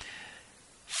there.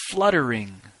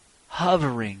 Fluttering,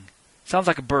 hovering. Sounds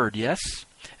like a bird, yes?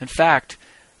 In fact,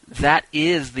 that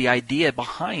is the idea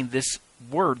behind this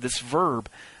word, this verb.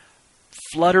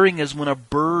 Fluttering is when a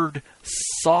bird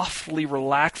softly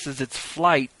relaxes its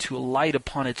flight to alight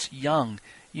upon its young.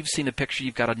 You've seen a picture.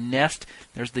 You've got a nest.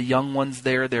 There's the young ones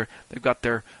there. They've got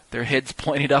their heads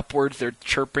pointed upwards. They're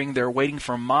chirping. They're waiting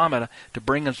for mama to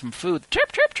bring them some food.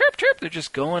 Chirp, chirp, chirp, chirp. They're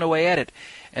just going away at it.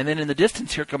 And then in the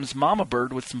distance, here comes mama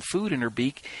bird with some food in her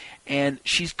beak, and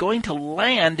she's going to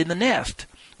land in the nest.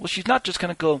 Well, she's not just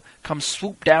going to come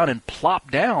swoop down and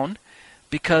plop down,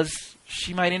 because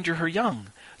she might injure her young.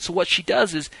 So what she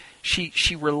does is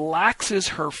she relaxes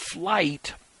her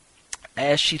flight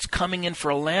as she's coming in for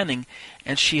a landing,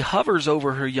 and she hovers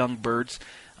over her young birds,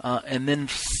 and then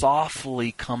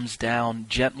softly comes down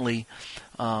gently,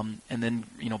 and then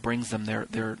brings them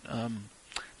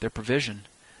their provision.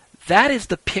 That is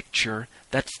the picture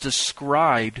that's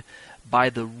described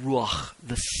by the Ruach,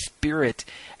 the Spirit,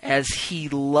 as He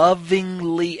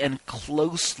lovingly and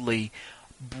closely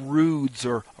broods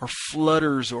or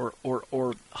flutters or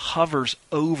hovers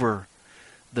over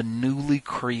the newly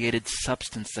created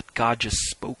substance that God just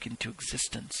spoke into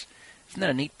existence. Isn't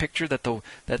that a neat picture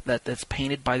that's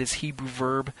painted by this Hebrew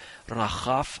verb,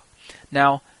 rachaf?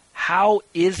 Now, how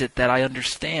is it that I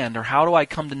understand, or how do I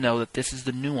come to know that this is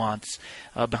the nuance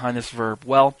behind this verb?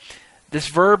 Well, this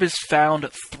verb is found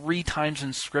 3 times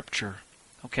in Scripture,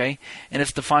 okay? And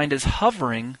it's defined as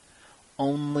hovering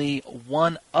only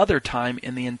one other time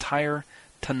in the entire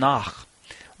Tanakh.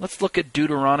 Let's look at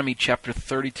Deuteronomy chapter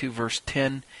 32, verse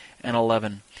 10 and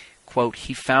 11. Quote,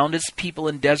 He found His people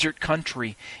in desert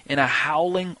country, in a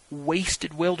howling,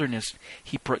 wasted wilderness.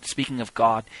 Speaking of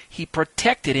God, He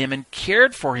protected him and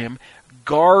cared for him,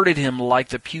 guarded him like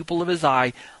the pupil of His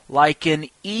eye, like an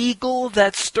eagle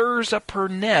that stirs up her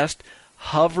nest,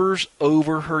 hovers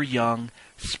over her young,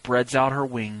 spreads out her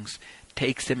wings,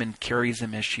 takes him and carries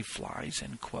him as she flies,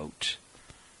 end quote.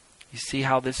 You see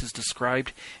how this is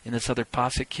described in this other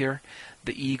pasuk here?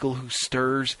 The eagle who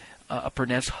stirs up her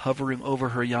nest, hovering over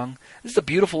her young. This is a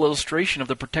beautiful illustration of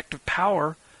the protective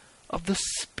power of the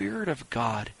Spirit of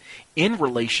God in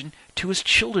relation to His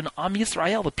children, Am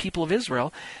Yisrael, the people of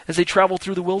Israel, as they travel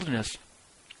through the wilderness.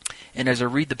 And as I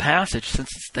read the passage, since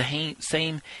it's the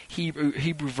same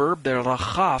Hebrew verb there,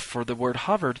 rachaf, for the word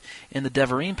hovered in the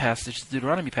Devarim passage, the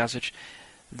Deuteronomy passage,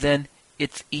 then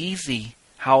it's easy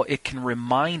how it can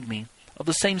remind me of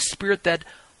the same Spirit that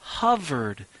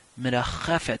hovered,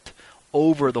 merachefet,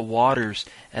 over the waters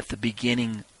at the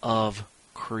beginning of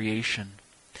creation.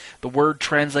 The word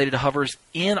translated hovers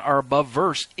in our above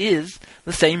verse is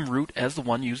the same root as the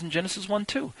one used in Genesis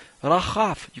 1:2,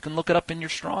 rachaf. You can look it up in your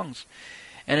Strongs.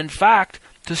 And in fact,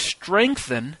 to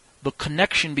strengthen the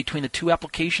connection between the two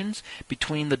applications,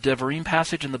 between the Devarim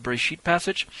passage and the Bereshit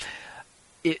passage,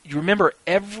 you remember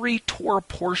every Torah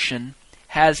portion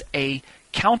has a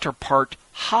counterpart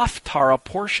Haftarah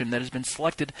portion that has been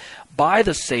selected by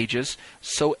the sages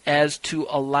so as to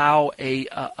allow a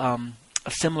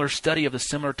similar study of the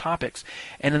similar topics.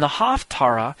 And in the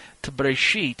Haftarah to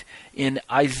Bereshit, in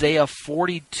Isaiah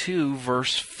 42,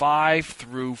 verse 5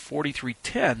 through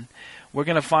 43:10, we're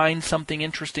going to find something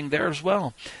interesting there as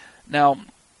well. Now,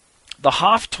 the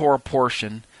Haftorah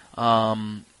portion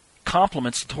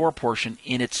complements the Torah portion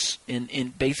in its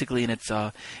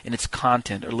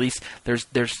content, or at least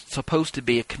there's supposed to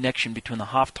be a connection between the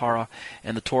Haftarah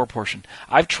and the Torah portion.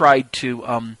 I've tried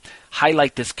to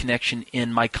highlight this connection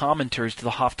in my commentaries to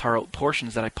the Haftarah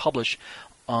portions that I publish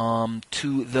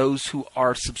to those who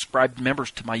are subscribed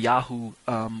members to my Yahoo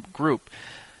group.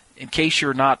 In case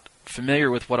you're not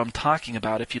familiar with what I'm talking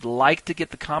about, if you'd like to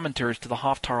get the commentaries to the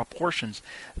Haftarah portions,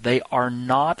 they are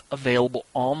not available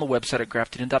on the website at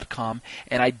graftedin.com,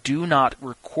 and I do not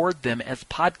record them as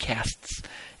podcasts.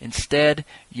 Instead,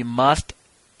 you must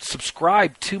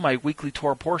subscribe to my weekly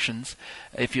Torah portions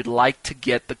if you'd like to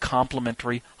get the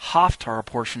complimentary Haftarah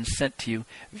portions sent to you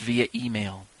via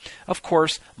email. Of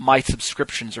course, my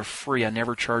subscriptions are free. I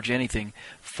never charge anything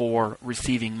for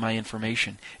receiving my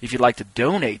information. If you'd like to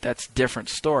donate, that's a different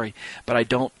story, but I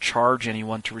don't charge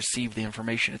anyone to receive the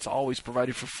information. It's always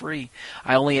provided for free.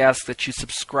 I only ask that you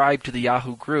subscribe to the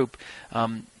Yahoo group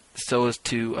so as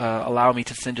to allow me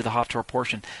to send you the Haftarah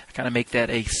portion. I kind of make that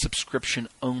a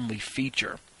subscription-only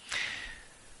feature.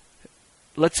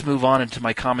 Let's move on into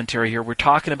my commentary here. We're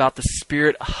talking about the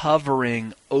Spirit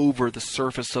hovering over the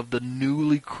surface of the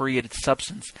newly created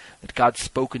substance that God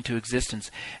spoke into existence.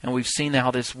 And we've seen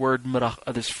how this word,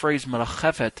 this phrase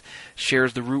merachefet,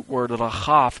 shares the root word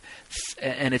rachaf,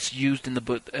 and it's used in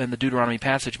the Deuteronomy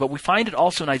passage. But we find it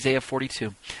also in Isaiah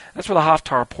 42. That's where the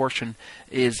Haftarah portion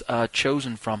is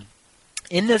chosen from.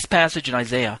 In this passage in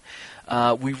Isaiah,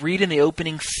 we read in the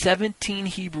opening 17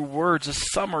 Hebrew words a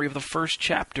summary of the first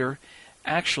chapter,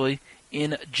 actually,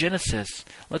 in Genesis.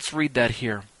 Let's read that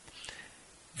here.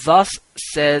 Thus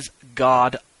says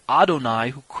God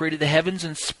Adonai, who created the heavens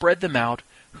and spread them out,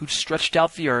 who stretched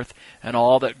out the earth and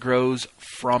all that grows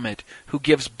from it, who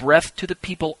gives breath to the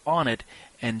people on it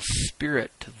and spirit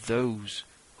to those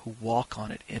who walk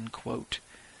on it. End quote.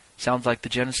 Sounds like the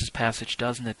Genesis passage,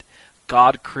 doesn't it?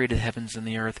 God created the heavens and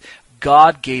the earth.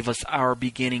 God gave us our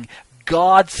beginning.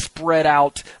 God spread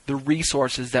out the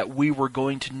resources that we were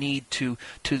going to need to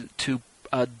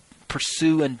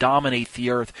pursue and dominate the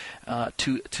earth,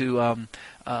 to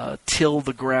till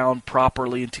the ground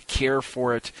properly and to care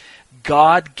for it.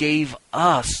 God gave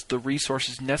us the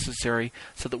resources necessary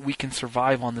so that we can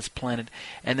survive on this planet.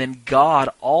 And then God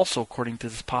also, according to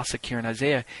this pasuk here in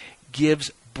Isaiah,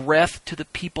 gives breath to the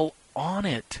people on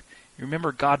it.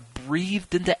 Remember, God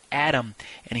breathed into Adam,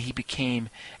 and he became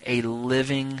a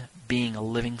living being, a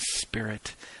living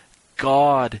spirit.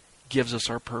 God gives us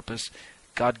our purpose.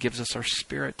 God gives us our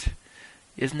spirit.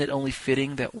 Isn't it only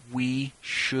fitting that we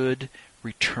should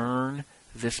return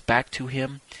this back to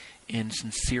him in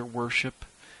sincere worship?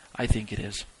 I think it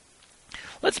is.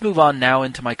 Let's move on now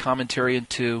into my commentary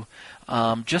into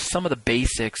just some of the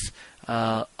basics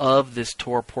of this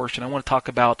Torah portion. I want to talk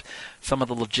about some of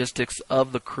the logistics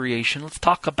of the creation. Let's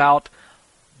talk about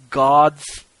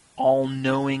God's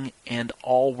all-knowing and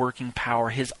all-working power,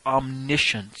 his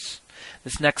omniscience.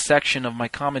 This next section of my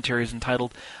commentary is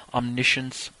entitled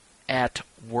Omniscience at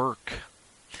Work.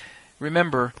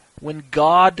 Remember, when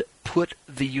God put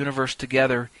the universe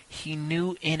together, he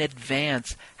knew in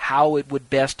advance how it would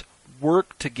best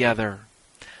work together.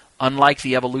 Unlike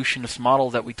the evolutionist model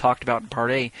that we talked about in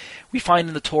Part A, we find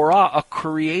in the Torah a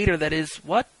creator that is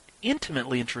what?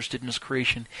 Intimately interested in his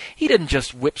creation. He didn't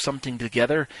just whip something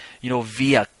together,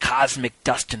 via cosmic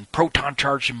dust and proton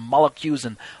charged molecules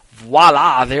and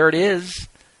voila, there it is,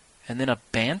 and then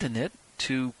abandon it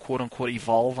to quote-unquote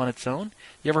evolve on its own.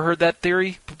 You ever heard that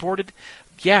theory purported?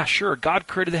 Yeah, sure, God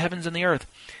created the heavens and the earth,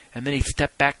 and then he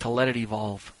stepped back to let it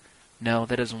evolve. No,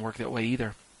 that doesn't work that way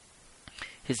either.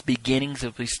 His beginnings,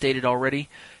 as we stated already,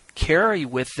 carry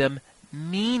with them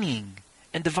meaning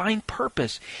and divine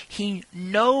purpose. He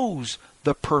knows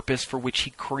the purpose for which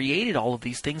he created all of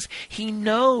these things. He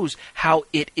knows how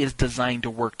it is designed to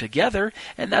work together,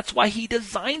 and that's why he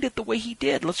designed it the way he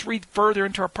did. Let's read further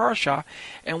into our parasha,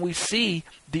 and we see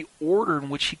the order in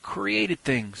which he created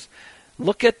things.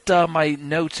 Look at my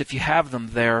notes if you have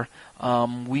them there.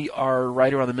 We are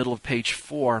right around the middle of page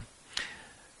 4.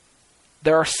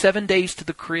 There are 7 days to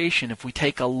the creation. If we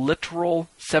take a literal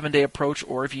 7-day approach,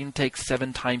 or if you can take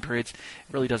 7 time periods,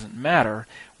 it really doesn't matter.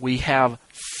 We have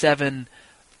 7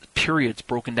 periods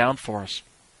broken down for us,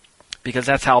 because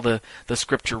that's how the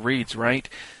scripture reads, right?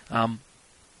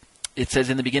 It says,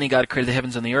 in the beginning God created the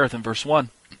heavens and the earth, in verse 1.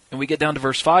 And we get down to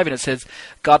verse 5, and it says,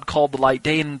 God called the light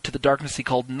day, and to the darkness he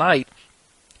called night.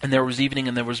 And there was evening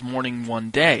and there was morning one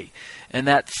day. And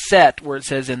that set where it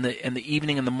says in the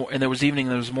evening and there was evening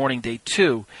and there was morning day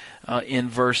 2 in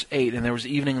verse 8, and there was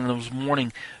evening and there was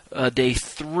morning day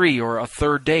 3, or a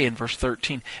third day in verse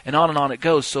 13, and on it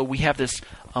goes. So we have this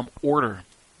order.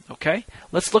 Okay,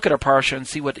 let's look at our parasha and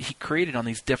see what he created on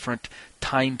these different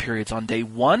time periods. On day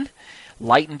 1,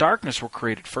 light and darkness were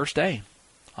created, first day.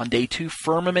 On day 2,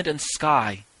 firmament and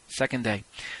sky, second day.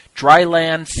 Dry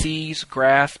land, seas,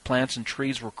 grass, plants, and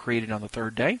trees were created on the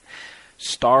third day.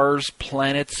 Stars,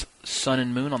 planets, sun,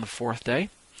 and moon on the fourth day.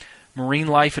 Marine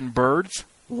life and birds,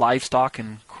 livestock,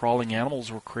 and crawling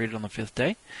animals were created on the fifth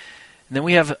day. And then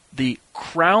we have the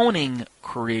crowning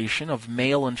creation of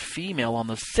male and female on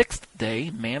the sixth day.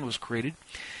 Man was created.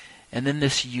 And then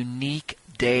this unique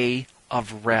day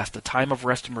of rest, a time of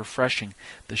rest and refreshing.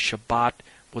 The Shabbat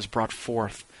was brought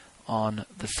forth on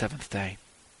the seventh day.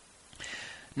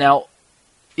 Now,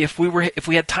 if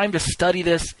we had time to study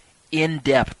this in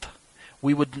depth,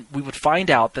 we would find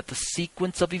out that the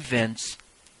sequence of events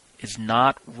is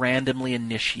not randomly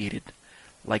initiated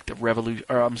like the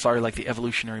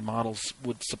evolutionary models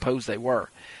would suppose they were.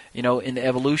 In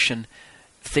evolution,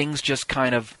 things just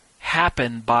kind of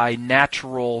happen by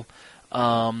natural,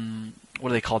 what do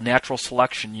they call, natural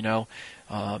selection.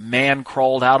 Man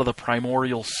crawled out of the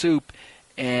primordial soup,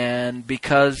 and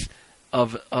because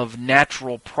of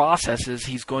natural processes,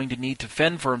 he's going to need to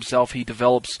fend for himself. He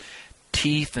develops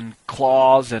teeth and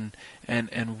claws and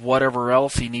whatever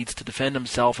else he needs to defend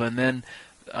himself, and then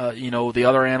the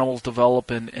other animals develop,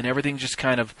 and everything just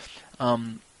kind of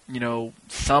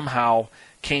somehow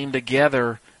came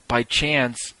together by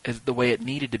chance as the way it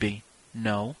needed to be.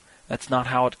 No, that's not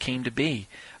how it came to be.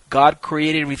 God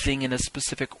created everything in a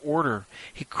specific order.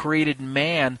 He created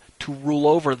man to rule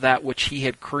over that which he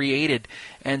had created.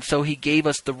 And so he gave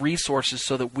us the resources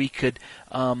so that we could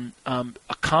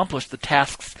accomplish the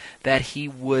tasks that he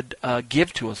would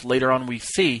give to us. Later on we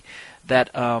see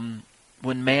that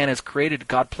when man is created,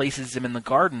 God places him in the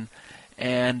garden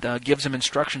and gives him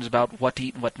instructions about what to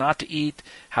eat and what not to eat,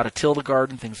 how to till the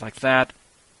garden, things like that.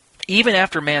 Even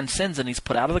after man sins and he's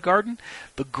put out of the garden,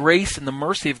 the grace and the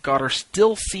mercy of God are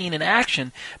still seen in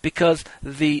action, because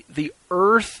the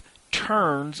earth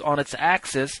turns on its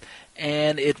axis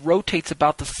and it rotates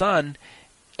about the sun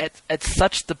at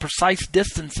such the precise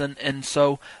distance, and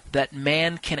so that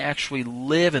man can actually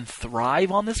live and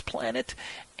thrive on this planet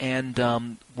and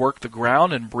work the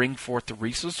ground and bring forth the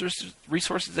resources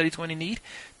that he's going to need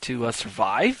to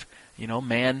survive.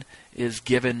 Man is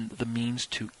given the means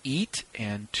to eat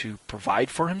and to provide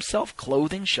for himself,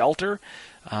 clothing, shelter,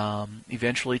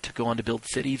 eventually to go on to build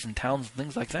cities and towns and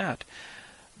things like that.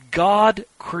 God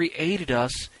created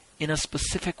us in a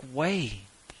specific way.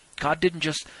 God didn't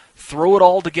just throw it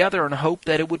all together and hope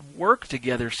that it would work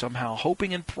together somehow,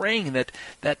 hoping and praying that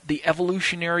the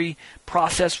evolutionary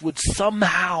process would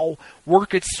somehow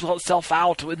work itself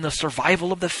out in the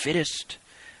survival of the fittest.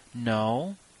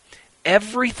 No.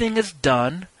 Everything is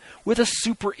done with a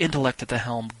super intellect at the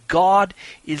helm. God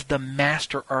is the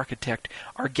master architect.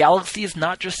 Our galaxy is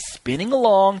not just spinning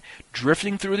along,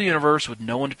 drifting through the universe with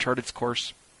no one to chart its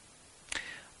course.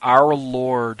 Our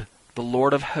Lord, the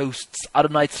Lord of hosts,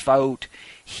 Adonai Tzvaot,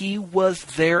 he was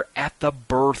there at the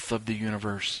birth of the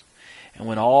universe. And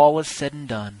when all is said and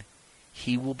done,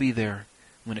 he will be there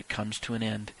when it comes to an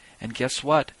end. And guess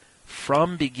what?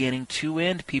 From beginning to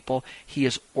end, people, he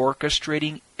is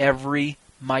orchestrating every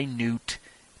minute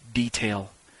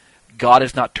detail. God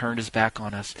has not turned his back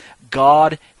on us.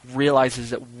 God realizes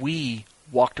that we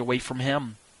walked away from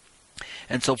him.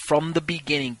 And so from the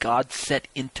beginning, God set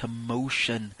into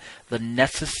motion the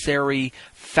necessary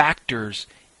factors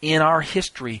in our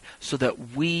history so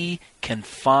that we can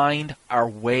find our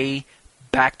way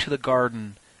back to the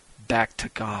garden, back to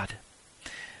God.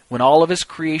 When all of his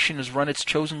creation has run its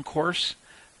chosen course,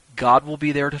 God will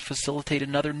be there to facilitate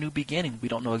another new beginning. We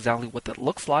don't know exactly what that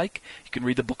looks like. You can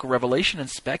read the book of Revelation and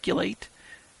speculate.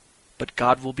 But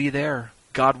God will be there.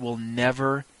 God will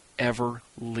never, ever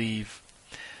leave.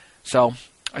 So,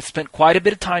 I spent quite a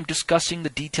bit of time discussing the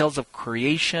details of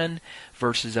creation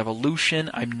versus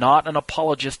evolution. I'm not an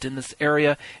apologist in this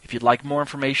area. If you'd like more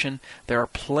information, there are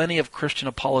plenty of Christian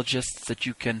apologists that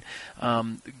you can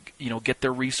get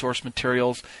their resource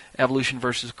materials, evolution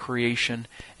versus creation,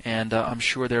 and I'm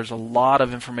sure there's a lot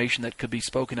of information that could be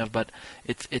spoken of, but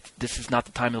this is not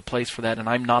the time or the place for that, and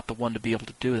I'm not the one to be able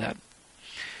to do that.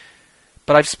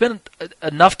 But I've spent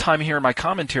enough time here in my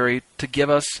commentary to give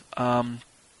us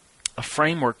a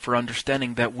framework for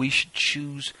understanding that we should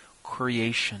choose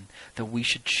creation, that we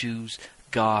should choose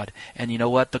God. And you know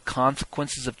what? The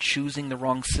consequences of choosing the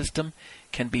wrong system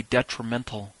can be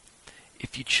detrimental.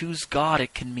 If you choose God,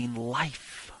 it can mean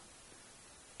life.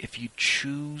 If you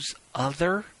choose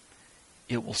other,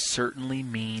 it will certainly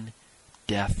mean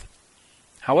death.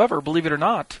 However, believe it or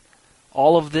not,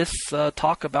 all of this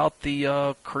talk about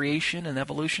the creation and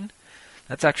evolution,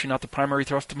 that's actually not the primary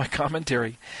thrust of my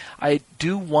commentary. I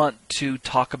do want to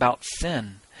talk about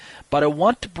sin, but I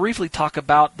want to briefly talk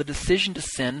about the decision to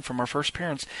sin from our first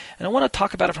parents, and I want to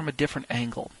talk about it from a different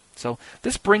angle. So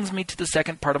this brings me to the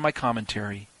second part of my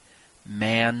commentary,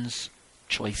 man's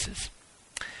choices.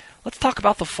 Let's talk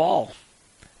about the fall.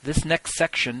 This next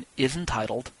section is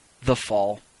entitled The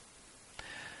Fall.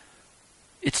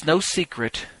 It's no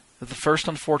secret that the first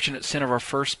unfortunate sin of our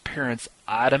first parents,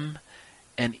 Adam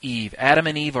and Eve. Adam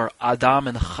and Eve are Adam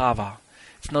and Chava.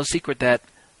 It's no secret that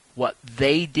what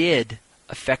they did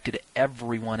affected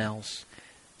everyone else,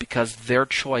 because their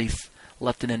choice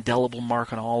left an indelible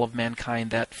mark on all of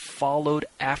mankind that followed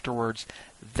afterwards.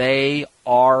 They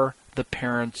are the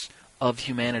parents of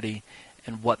humanity,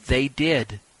 and what they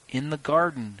did in the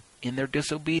garden, in their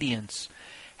disobedience,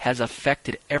 has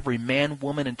affected every man,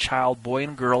 woman, and child, boy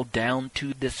and girl, down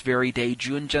to this very day.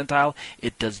 Jew and Gentile,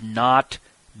 it does not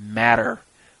matter.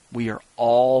 We are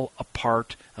all a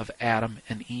part of Adam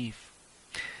and Eve.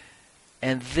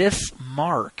 And this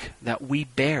mark that we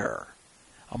bear,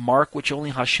 a mark which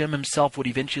only Hashem himself would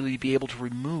eventually be able to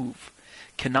remove,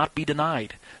 cannot be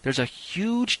denied. There's a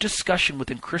huge discussion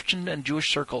within Christian and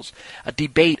Jewish circles, a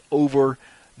debate over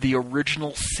the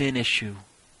original sin issue.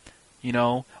 You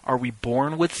know, are we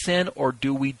born with sin, or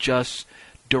do we just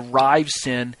derive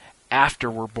sin after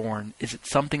we're born? Is it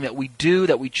something that we do,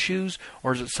 that we choose,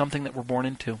 or is it something that we're born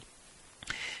into?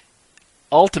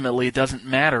 Ultimately, it doesn't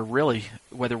matter, really,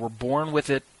 whether we're born with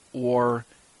it or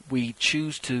we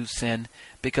choose to sin,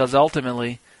 because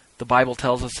ultimately, the Bible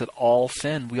tells us that all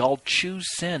sin. We all choose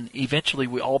sin. Eventually,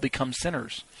 we all become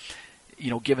sinners,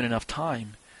 given enough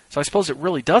time. So I suppose it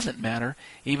really doesn't matter,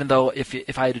 even though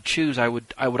if I had to choose, I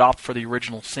would opt for the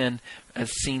original sin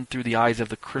as seen through the eyes of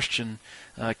the Christian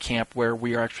camp, where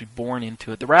we are actually born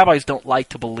into it. The rabbis don't like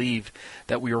to believe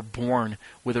that we are born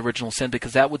with original sin,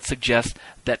 because that would suggest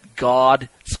that God's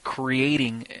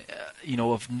creating,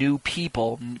 of new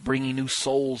people, bringing new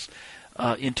souls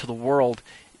into the world,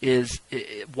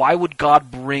 why would God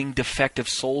bring defective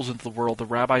souls into the world? The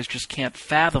rabbis just can't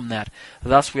fathom that.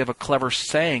 Thus, we have a clever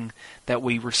saying that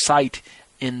we recite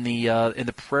in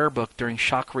the prayer book during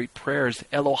Shacharit prayers: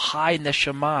 Elohai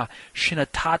neshama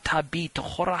shenatata bi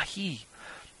tohorahi.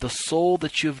 The soul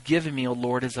that you have given me, O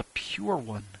Lord, is a pure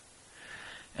one.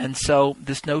 And so,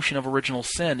 this notion of original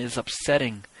sin is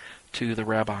upsetting to the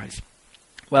rabbis.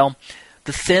 Well,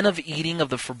 the sin of eating of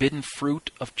the forbidden fruit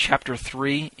of chapter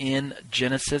 3 in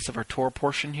Genesis, of our Torah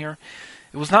portion here,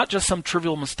 it was not just some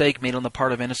trivial mistake made on the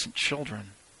part of innocent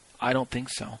children. I don't think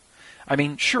so. I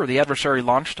mean, sure, the adversary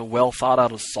launched a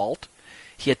well-thought-out assault.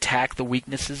 He attacked the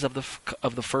weaknesses of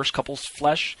the first couple's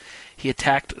flesh. He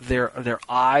attacked their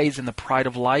eyes and the pride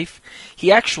of life.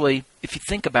 He actually, if you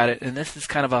think about it, and this is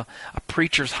kind of a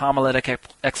preacher's homiletic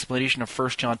explanation of 1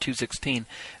 John 2:16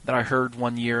 that I heard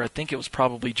one year. I think it was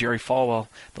probably Jerry Falwell,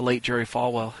 the late Jerry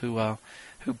Falwell,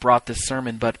 who brought this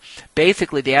sermon. But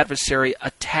basically, the adversary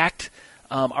attacked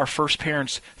our first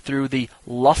parents through the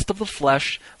lust of the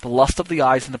flesh, the lust of the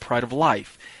eyes, and the pride of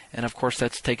life. And of course,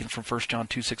 that's taken from 1 John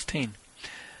 2:16.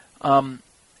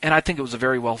 And I think it was a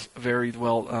very well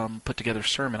put together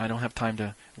sermon. I don't have time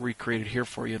to recreate it here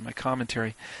for you in my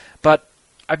commentary. But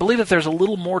I believe that there's a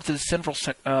little more to the sinful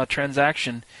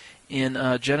transaction in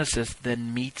Genesis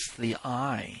than meets the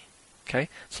eye. Okay?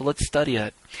 So let's study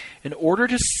it. In order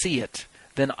to see it,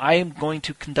 then I am going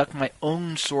to conduct my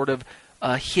own sort of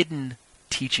hidden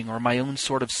teaching, or my own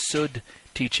sort of sud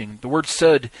teaching. The word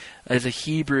sud is a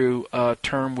Hebrew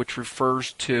term which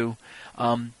refers to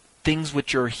things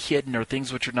which are hidden, or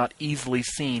things which are not easily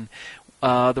seen.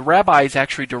 The rabbis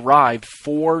actually derived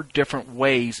 4 different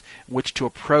ways which to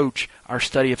approach our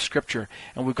study of Scripture,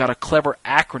 and we've got a clever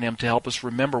acronym to help us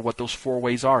remember what those 4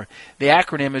 ways are. The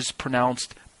acronym is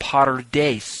pronounced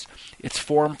Pardes. It's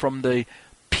formed from the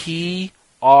PRDS,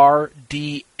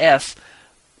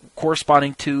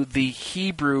 corresponding to the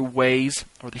Hebrew ways,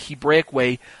 or the Hebraic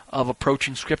way of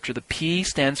approaching Scripture. The P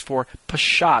stands for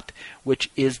Pashat, which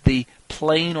is the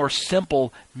plain or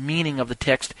simple meaning of the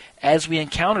text as we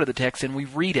encounter the text and we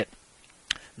read it.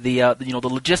 The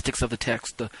logistics of the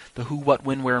text, the who, what,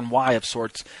 when, where, and why of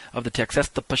sorts of the text. That's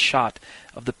the Pashat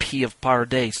of the P of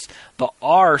Pardes. The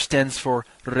R stands for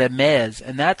Remez,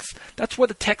 and that's where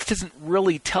the text isn't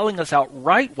really telling us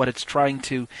outright what it's trying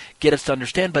to get us to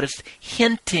understand, but it's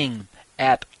hinting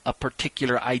at a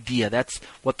particular idea. That's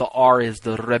what the R is,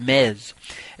 the Remez.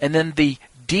 And then the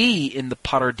D in the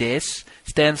Pardes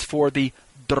stands for the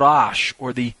Drash,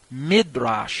 or the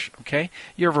Midrash. Okay,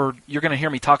 you're going to hear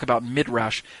me talk about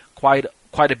Midrash quite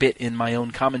a bit in my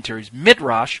own commentaries.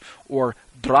 Midrash, or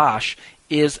Drash,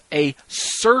 is a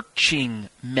searching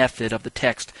method of the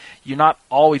text. You're not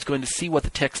always going to see what the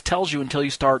text tells you until you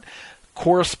start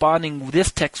corresponding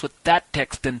this text with that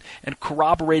text, and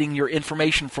corroborating your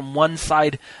information from one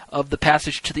side of the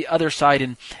passage to the other side,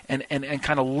 and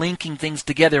kind of linking things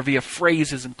together via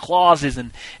phrases and clauses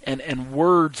and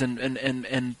words and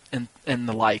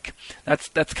the like.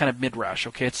 That's kind of midrash.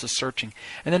 Okay, it's the searching.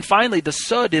 And then finally, the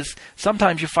sud is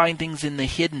sometimes you find things in the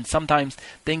hidden, sometimes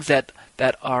things that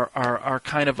that are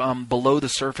kind of below the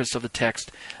surface of the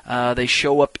text. They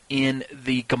show up in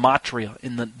the gematria,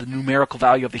 in the numerical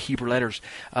value of the Hebrew letters.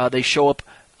 They show up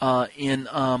in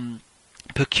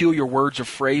peculiar words or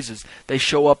phrases. They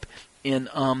show up in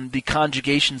the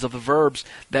conjugations of the verbs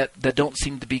that don't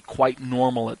seem to be quite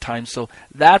normal at times. So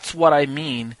that's what I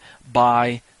mean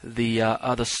by the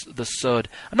sud.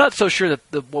 I'm not so sure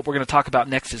that what we're going to talk about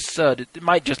next is sud. It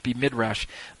might just be midrash,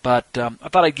 but I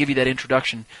thought I'd give you that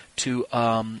introduction to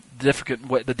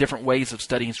the different ways of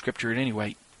studying Scripture in any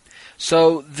way.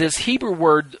 So this Hebrew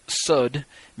word sud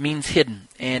means hidden,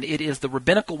 and it is the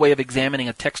rabbinical way of examining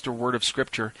a text or word of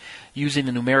Scripture using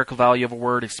the numerical value of a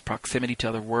word, its proximity to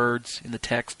other words in the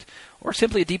text, or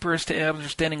simply a deeper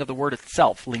understanding of the word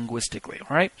itself linguistically.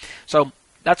 All right? So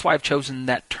that's why I've chosen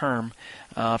that term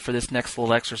for this next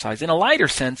little exercise. In a lighter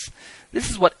sense,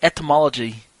 this is what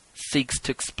etymology seeks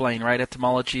to explain, right?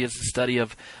 Etymology is the study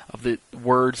of the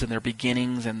words and their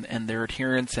beginnings and their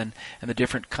adherence and the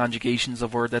different conjugations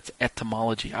of word. That's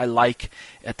etymology. I like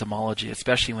etymology,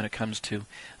 especially when it comes to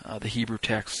the Hebrew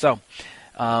text. So,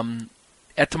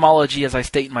 etymology, as I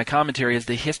state in my commentary, is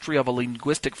the history of a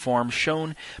linguistic form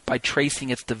shown by tracing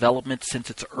its development since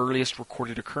its earliest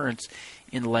recorded occurrence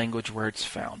in the language where it's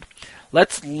found.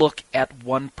 Let's look at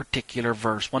one particular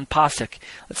verse, one pasuk.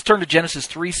 Let's turn to Genesis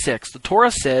 3:6. The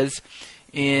Torah says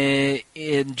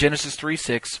in Genesis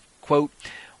 3:6, quote,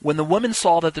 "When the woman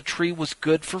saw that the tree was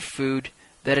good for food,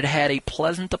 that it had a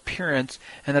pleasant appearance,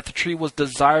 and that the tree was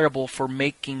desirable for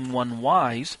making one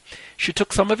wise, she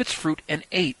took some of its fruit and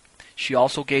ate. She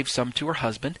also gave some to her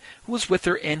husband, who was with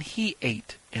her, and he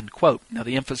ate." End quote. Now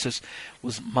the emphasis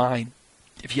was mine.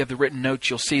 If you have the written notes,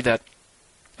 you'll see that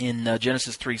in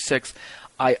Genesis 3:6,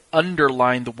 I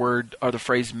underlined the word or the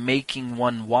phrase "making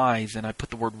one wise," and I put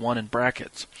the word "one" in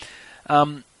brackets.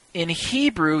 In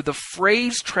Hebrew, the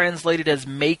phrase translated as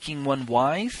 "making one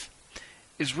wise"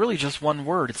 is really just one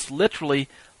word. It's literally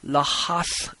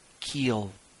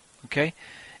lahaskil. Okay,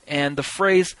 and the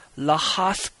phrase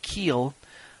lahaskil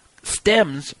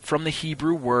stems from the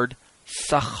Hebrew word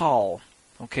sakal.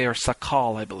 Okay, or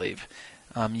sakal, I believe.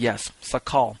 Yes,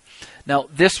 sakal. Now,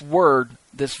 this word,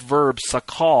 this verb,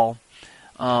 sakal,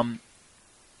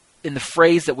 in the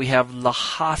phrase that we have,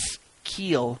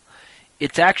 lahaskil,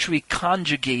 it's actually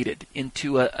conjugated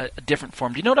into a different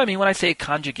form. Do you know what I mean when I say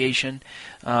conjugation?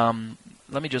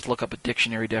 Let me just look up a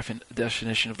dictionary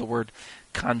definition of the word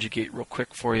conjugate real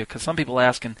quick for you, because some people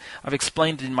ask, and I've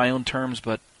explained it in my own terms,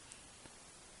 but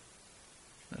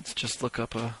let's just look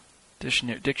up a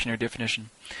dictionary definition.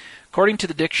 According to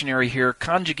the dictionary here,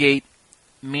 conjugate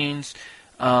means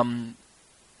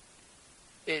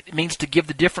it means to give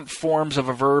the different forms of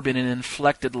a verb in an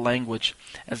inflected language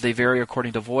as they vary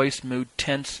according to voice, mood,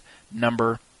 tense,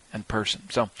 number, and person.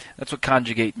 So that's what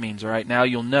conjugate means. All right, now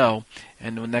you'll know,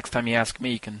 and the next time you ask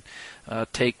me, you can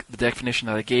take the definition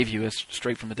that I gave you as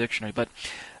straight from the dictionary. But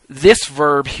this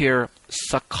verb here,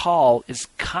 sakal, is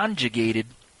conjugated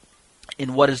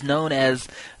in what is known as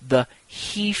the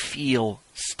he-feel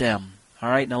stem. All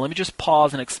right, now let me just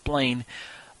pause and explain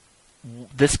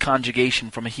this conjugation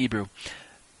from a Hebrew.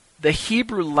 The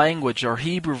Hebrew language, or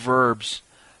Hebrew verbs,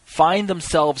 find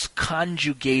themselves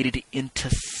conjugated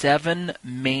into 7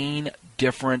 main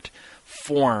different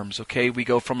forms. Okay, we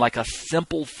go from like a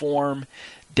simple form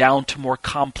down to more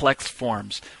complex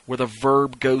forms, where the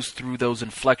verb goes through those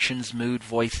inflections, mood,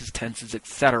 voices, tenses,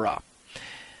 etc.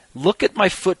 Look at my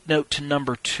footnote to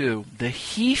number 2. The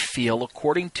he-feel,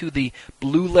 according to the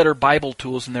Blue Letter Bible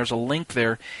Tools, and there's a link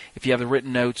there. If you have the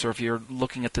written notes or if you're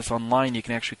looking at this online, you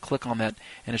can actually click on that,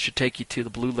 and it should take you to the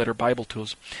Blue Letter Bible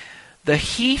Tools. The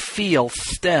he-feel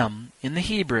stem in the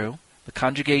Hebrew, the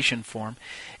conjugation form,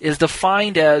 is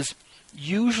defined as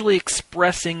usually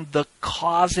expressing the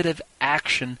causative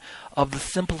action of the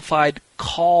simplified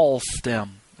call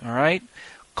stem. All right?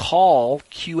 Call,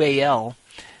 Q-A-L,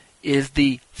 is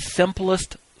the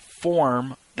simplest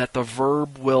form that the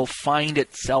verb will find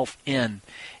itself in.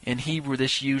 In Hebrew,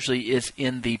 this usually is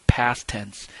in the past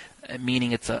tense,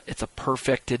 meaning it's a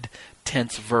perfected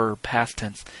tense verb, past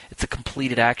tense. It's a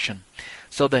completed action.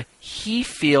 So the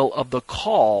he-feel of the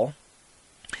call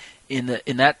in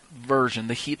that version,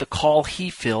 the call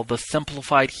he-feel, the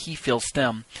simplified he-feel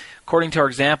stem, according to our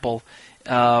example,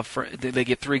 they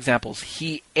get 3 examples.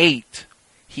 He ate.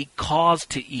 He caused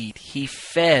to eat. He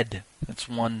fed. That's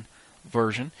one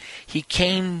version. He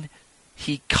came.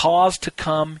 He caused to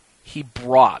come. He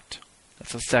brought.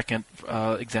 That's a second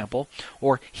example.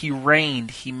 Or he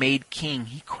reigned. He made king.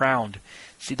 He crowned.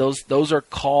 See, those are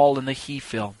call in the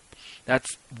he-feel.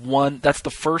 That's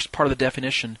the first part of the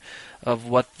definition of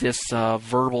what this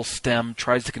verbal stem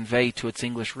tries to convey to its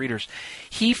English readers.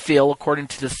 He feel, according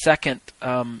to the second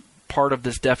part of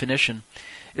this definition,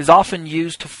 is often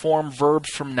used to form verbs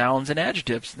from nouns and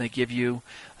adjectives. And they give you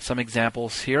some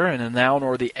examples here. In a noun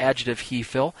or the adjective he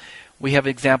feel, we have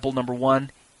example number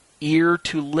 1, ear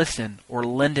to listen, or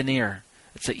lend an ear.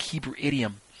 It's a Hebrew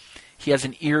idiom. He has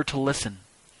an ear to listen.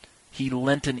 He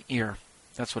lent an ear.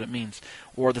 That's what it means.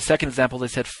 Or the second example, they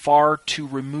said far to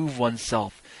remove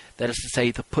oneself. That is to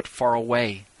say, to put far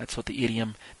away. That's what the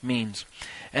idiom means.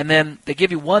 And then they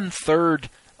give you one third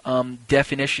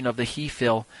definition of the he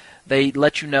feel. They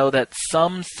let you know that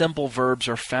some simple verbs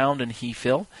are found in he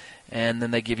feel. And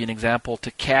then they give you an example: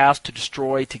 to cast, to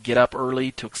destroy, to get up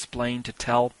early, to explain, to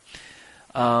tell.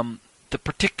 The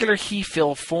particular he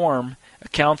feel form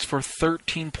accounts for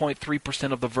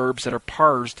 13.3% of the verbs that are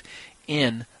parsed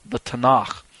in the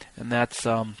Tanakh, and that's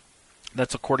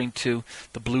according to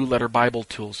the Blue Letter Bible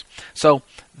Tools. So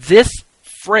this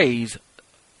phrase,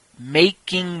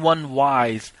 making one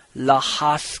wise,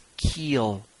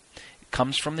 lahaskil,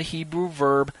 comes from the Hebrew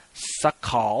verb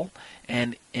sakal,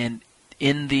 and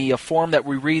in the form that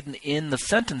we read in the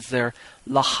sentence there,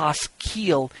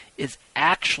 lahaskil is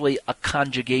actually a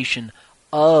conjugation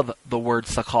of the word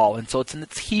sakal. And so it's in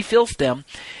its he feel stem,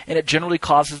 and it generally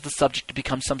causes the subject to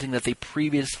become something that they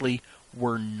previously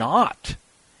were not.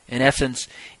 In essence,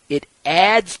 it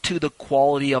adds to the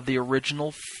quality of the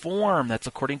original form. That's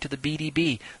according to the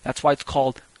BDB. That's why it's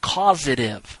called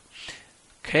causative.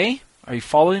 Okay? Are you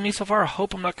following me so far? I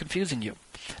hope I'm not confusing you.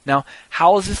 Now,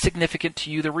 how is this significant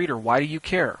to you, the reader? Why do you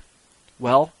care?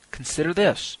 Well, consider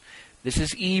this. This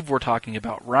is Eve we're talking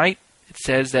about, right? It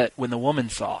says that when the woman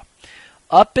saw.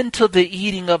 Up until the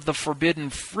eating of the forbidden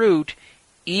fruit,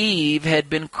 Eve had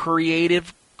been created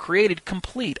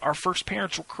complete. Our first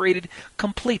parents were created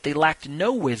complete. They lacked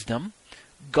no wisdom.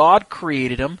 God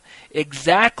created them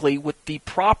exactly with the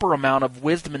proper amount of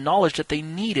wisdom and knowledge that they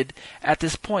needed at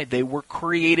this point. They were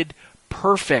created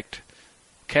perfect.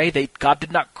 Okay? God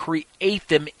did not create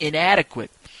them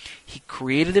inadequate. He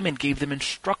created them and gave them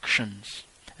instructions.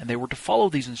 And they were to follow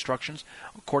these instructions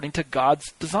according to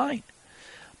God's design.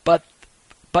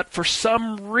 But for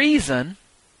some reason,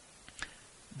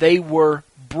 they were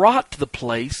brought to the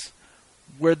place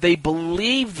where they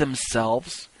believed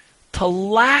themselves to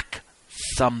lack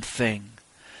something.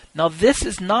 Now, this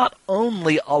is not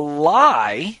only a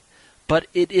lie, but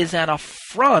it is an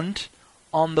affront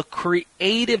on the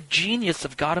creative genius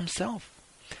of God Himself.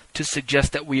 To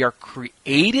suggest that we are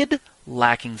created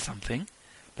lacking something,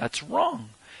 that's wrong.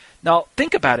 Now,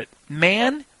 think about it.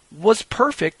 Man was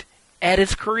perfect at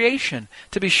his creation.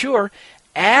 To be sure,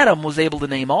 Adam was able to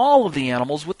name all of the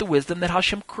animals with the wisdom that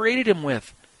Hashem created him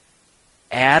with.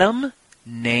 Adam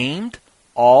named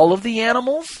all of the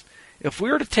animals? If we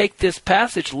were to take this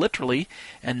passage literally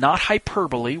and not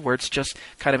hyperbole, where it's just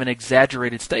kind of an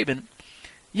exaggerated statement,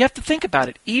 you have to think about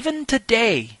it. Even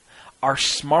today, our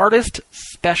smartest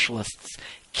specialists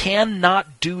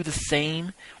cannot do the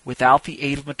same without the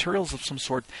aid of materials of some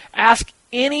sort. Ask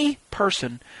any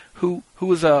person who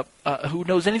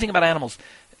knows anything about animals.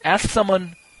 Ask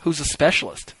someone who's a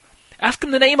specialist. Ask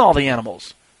them to name all the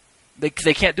animals. They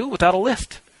can't do it without a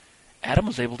list. Adam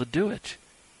was able to do it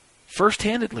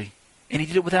first-handedly, and he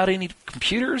did it without any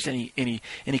computers,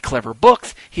 any clever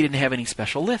books. He didn't have any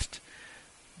special list.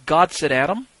 God said,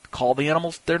 Adam, call the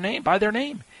animals by their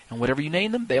name, and whatever you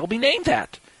name them, they'll be named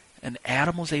that. And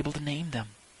Adam was able to name them.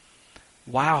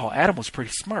 Wow, Adam was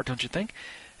pretty smart, don't you think?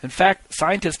 In fact,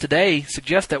 scientists today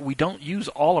suggest that we don't use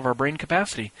all of our brain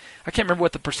capacity. I can't remember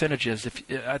what the percentage is.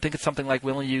 I think it's something like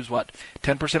we only use,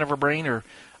 10% of our brain, or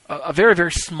a very,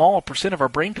 very small percent of our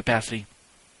brain capacity.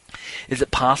 Is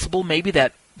it possible maybe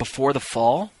that before the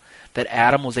fall, that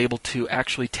Adam was able to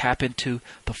actually tap into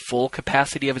the full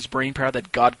capacity of his brain power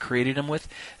that God created him with,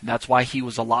 and that's why he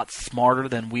was a lot smarter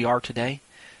than we are today?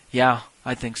 Yeah,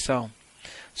 I think so.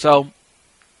 So,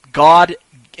 God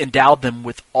endowed them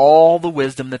with all the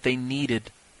wisdom that they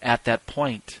needed at that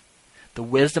point. The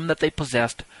wisdom that they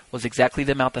possessed was exactly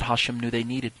the amount that Hashem knew they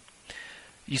needed.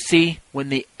 You see, when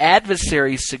the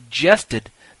adversary suggested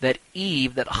that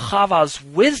Chava's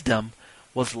wisdom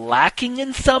was lacking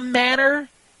in some manner,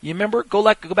 you remember? Go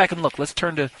back and look. Let's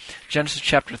turn to Genesis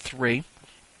chapter 3.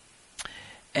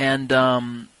 And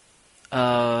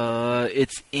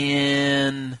it's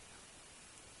in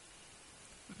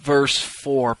verse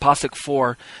 4, Pasuk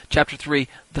 4, chapter 3.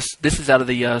 This is out of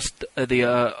the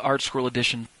Art Scroll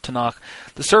Edition Tanakh.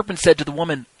 The serpent said to the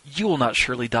woman, "You will not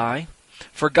surely die,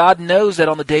 for God knows that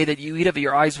on the day that you eat of it,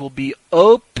 your eyes will be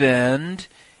opened,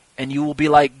 and you will be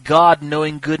like God,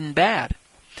 knowing good and bad."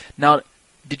 Now,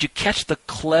 did you catch the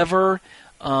clever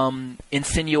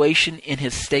insinuation in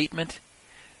his statement?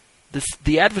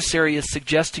 The adversary is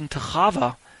suggesting to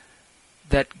Chava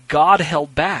that God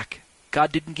held back.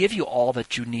 God didn't give you all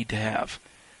that you need to have.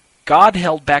 God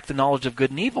held back the knowledge of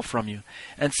good and evil from you.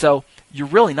 And so, you're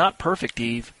really not perfect,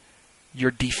 Eve.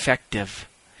 You're defective.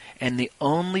 And the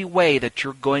only way that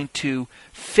you're going to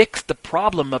fix the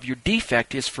problem of your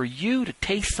defect is for you to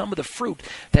taste some of the fruit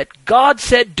that God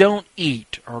said don't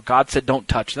eat, or God said don't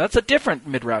touch. That's a different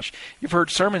midrash. You've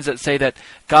heard sermons that say that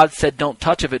God said don't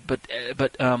touch of it, but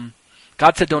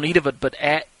God said don't eat of it, but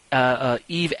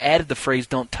Eve added the phrase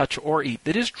don't touch or eat.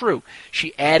 That is true.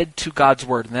 She added to God's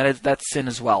word, and that's sin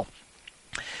as well.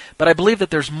 But I believe that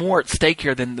there's more at stake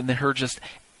here than her just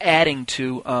adding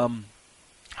to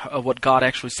what God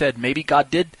actually said. Maybe God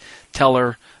did tell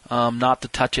her not to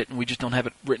touch it, and we just don't have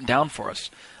it written down for us.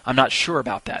 I'm not sure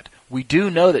about that. We do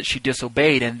know that she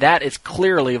disobeyed, and that is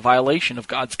clearly a violation of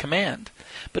God's command.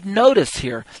 But notice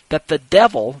here that the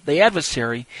devil, the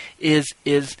adversary, is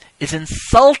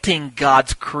insulting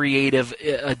God's creative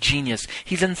genius.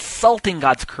 He's insulting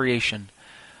God's creation.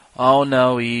 Oh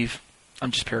no, Eve. I'm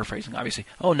just paraphrasing, obviously.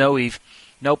 Oh no, Eve.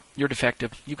 Nope, you're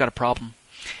defective. You've got a problem.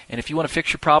 And if you want to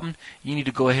fix your problem, you need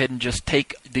to go ahead and just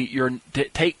take your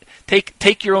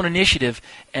own initiative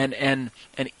and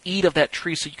eat of that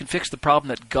tree so you can fix the problem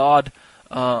that God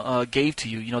gave to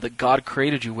you. That God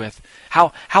created you with.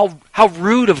 How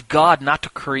rude of God not to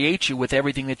create you with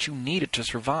everything that you needed to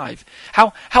survive.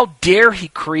 How dare He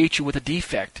create you with a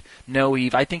defect? No,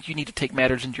 Eve. I think you need to take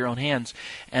matters into your own hands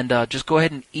and just go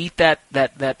ahead and eat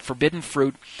that forbidden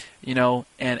fruit.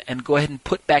 And go ahead and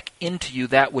put back into you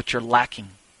that which you're lacking.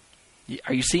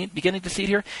 Are you beginning to see it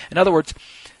here? In other words,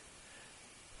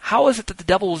 how is it that the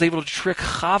devil was able to trick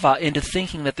Chava into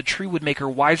thinking that the tree would make her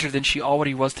wiser than she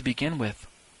already was to begin with?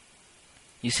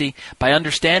 You see, by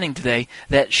understanding today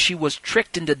that she was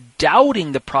tricked into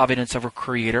doubting the providence of her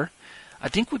Creator, I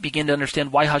think we begin to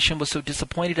understand why Hashem was so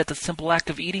disappointed at the simple act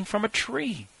of eating from a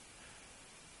tree.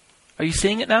 Are you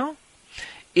seeing it now?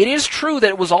 It is true that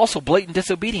it was also blatant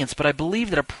disobedience, but I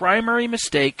believe that a primary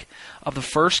mistake of the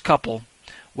first couple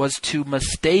was to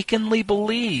mistakenly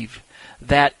believe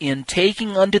that in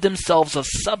taking unto themselves a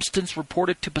substance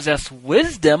reported to possess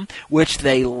wisdom, which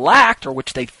they lacked, or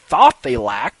which they thought they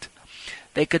lacked,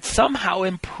 they could somehow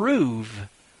improve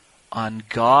on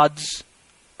God's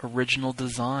original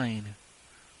design.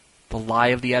 The lie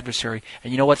of the adversary.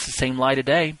 And you know what's the same lie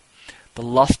today? The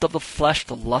lust of the flesh,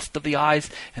 the lust of the eyes,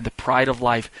 and the pride of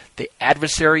life. The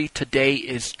adversary today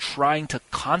is trying to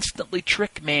constantly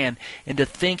trick man into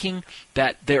thinking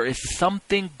that there is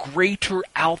something greater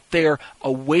out there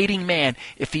awaiting man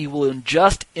if he will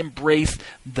just embrace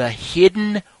the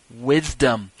hidden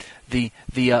wisdom, the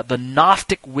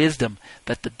Gnostic wisdom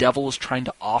that the devil is trying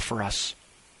to offer us.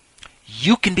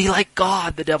 You can be like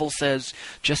God, the devil says.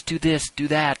 Just do this, do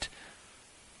that.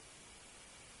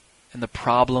 And the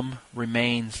problem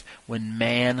remains when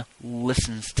man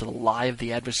listens to the lie of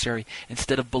the adversary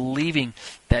instead of believing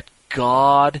that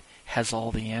God has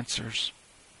all the answers.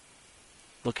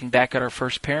 Looking back at our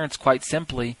first parents, quite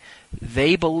simply,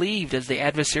 they believed, as the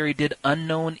adversary did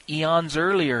unknown eons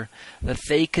earlier, that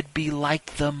they could be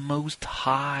like the Most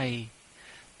High.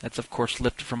 That's, of course,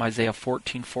 lifted from Isaiah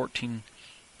 14:14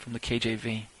 from the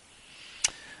KJV.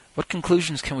 What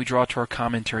conclusions can we draw to our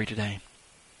commentary today?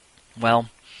 Well,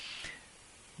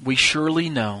 we surely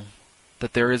know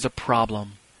that there is a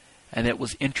problem, and it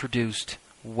was introduced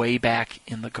way back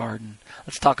in the garden.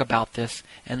 Let's talk about this,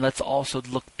 and let's also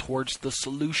look towards the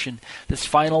solution. This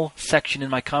final section in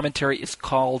my commentary is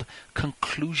called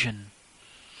Conclusion.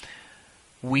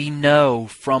 We know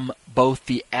from both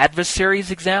the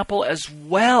adversary's example as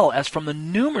well as from the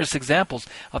numerous examples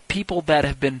of people that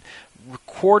have been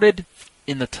recorded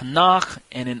in the Tanakh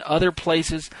and in other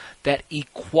places that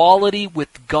equality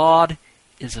with God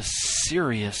is a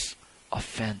serious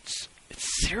offense.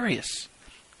 It's serious.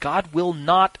 God will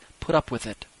not put up with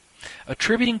it.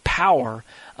 Attributing power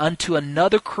unto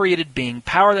another created being,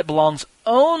 power that belongs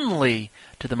only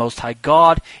to the Most High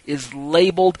God, is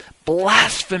labeled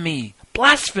blasphemy.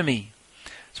 Blasphemy.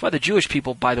 That's why the Jewish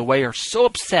people, by the way, are so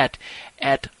upset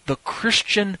at the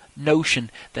Christian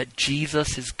notion that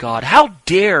Jesus is God. How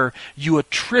dare you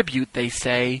attribute, they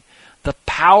say, the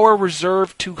power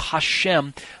reserved to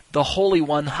Hashem, the Holy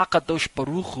One, Hakadosh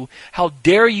Baruch Hu, how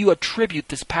dare you attribute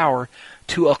this power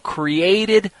to a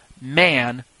created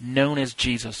man known as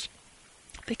Jesus?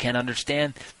 They can't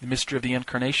understand the mystery of the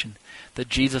incarnation, that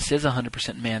Jesus is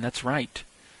 100% man. That's right.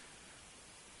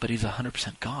 But he's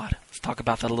 100% God. Let's talk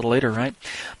about that a little later, right?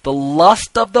 The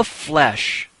lust of the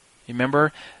flesh.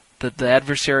 Remember, the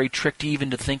adversary tricked Eve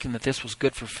into thinking that this was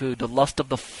good for food. The lust of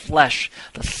the flesh,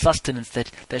 the sustenance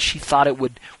that she thought it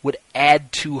would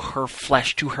add to her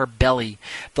flesh, to her belly.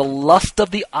 The lust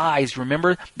of the eyes.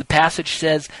 Remember, the passage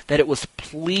says that it was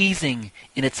pleasing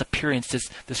in its appearance,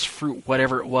 this fruit,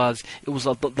 whatever it was. It was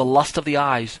the lust of the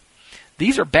eyes.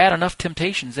 These are bad enough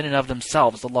temptations in and of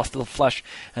themselves, the lust of the flesh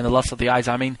and the lust of the eyes.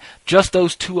 I mean, just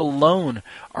those two alone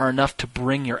are enough to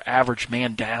bring your average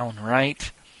man down,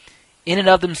 right? In and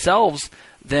of themselves,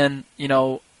 then,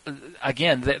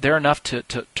 again, they're enough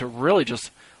to really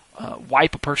just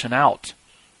wipe a person out.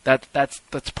 That's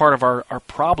part of our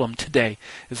problem today,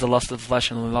 is the lust of the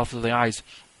flesh and the lust of the eyes.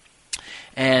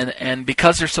 And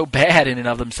because they're so bad in and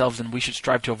of themselves, then we should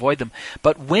strive to avoid them.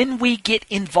 But when we get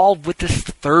involved with this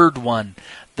third one,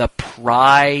 the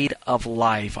pride of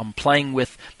life. I'm playing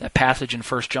with that passage in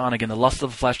 1 John again, the lust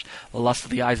of the flesh, the lust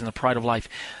of the eyes, and the pride of life.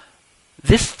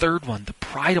 This third one, the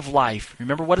pride of life,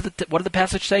 remember what did the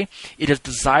passage say? It is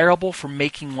desirable for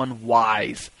making one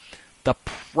wise. The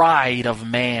pride of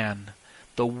man,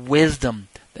 the wisdom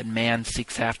that man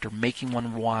seeks after, making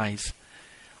one wise.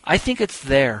 I think it's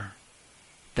there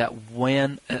that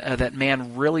when that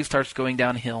man really starts going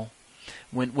downhill,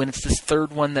 when it's this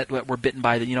third one that we're bitten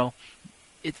by,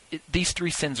 these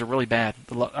three sins are really bad.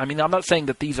 I mean, I'm not saying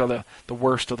that these are the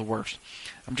worst of the worst.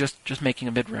 I'm just making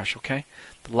a midrash, okay?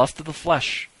 The lust of the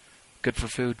flesh, good for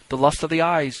food. The lust of the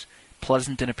eyes,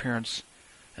 pleasant in appearance.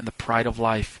 And the pride of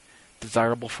life,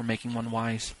 desirable for making one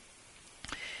wise.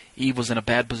 Eve was in a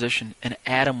bad position, and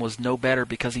Adam was no better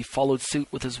because he followed suit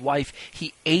with his wife.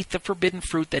 He ate the forbidden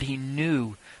fruit that he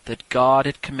knew that God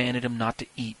had commanded him not to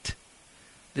eat.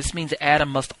 This means Adam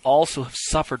must also have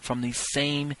suffered from these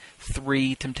same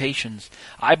three temptations.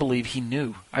 I believe he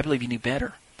knew. I believe he knew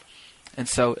better. And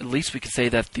so at least we could say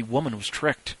that the woman was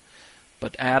tricked.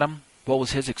 But Adam, what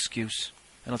was his excuse?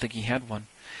 I don't think he had one.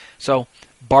 So,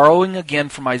 borrowing again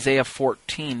from Isaiah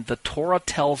 14, the Torah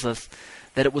tells us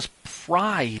that it was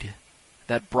pride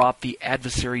that brought the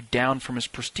adversary down from his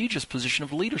prestigious position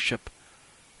of leadership.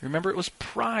 Remember, it was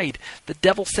pride. The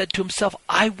devil said to himself,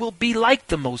 I will be like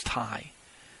the Most High.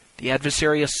 The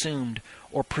adversary assumed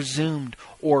or presumed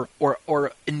or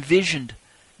envisioned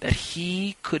that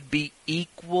he could be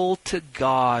equal to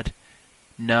God.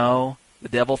 No, the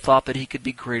devil thought that he could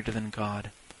be greater than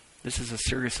God. This is a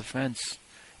serious offense.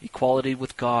 Equality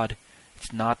with God.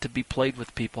 It's not to be played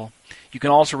with, people. You can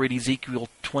also read Ezekiel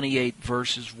 28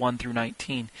 verses 1 through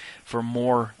 19 for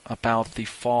more about the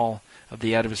fall of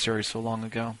the adversary so long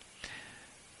ago.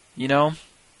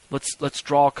 Let's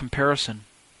draw a comparison.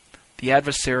 The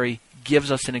adversary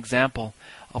gives us an example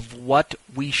of what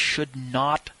we should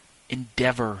not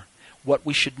endeavor, what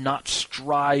we should not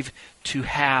strive to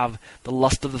have, the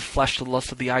lust of the flesh, the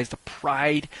lust of the eyes, the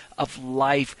pride of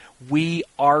life. We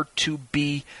are to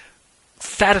be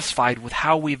satisfied with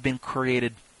how we've been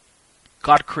created.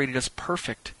 God created us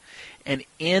perfect. And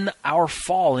in our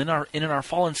fall, in our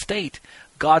fallen state,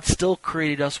 God still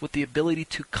created us with the ability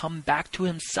to come back to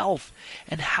Himself.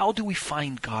 And how do we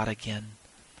find God again?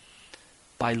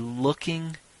 By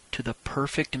looking to the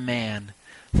perfect man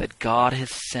that God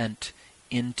has sent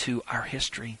into our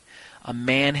history. A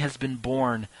man has been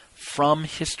born from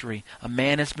history. A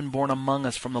man has been born among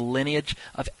us from the lineage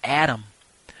of Adam,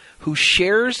 who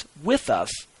shares with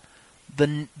us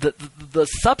the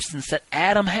substance that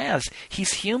Adam has.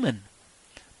 He's human.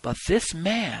 But this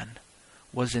man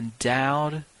was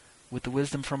endowed with the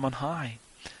wisdom from on high.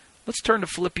 Let's turn to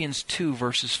Philippians 2,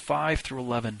 verses 5 through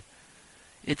 11.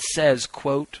 It says,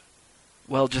 quote,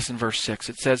 just in verse 6,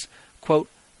 it says, quote,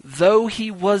 though he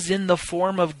was in the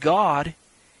form of God,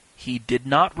 he did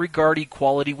not regard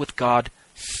equality with God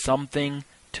something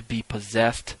to be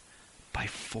possessed by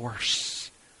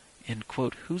force. End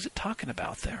quote. Who's it talking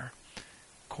about there?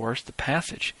 Of course, the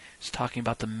passage is talking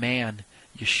about the man,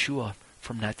 Yeshua,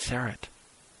 from Nazareth.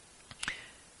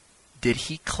 Did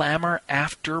he clamor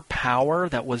after power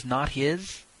that was not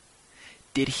his?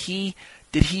 Did he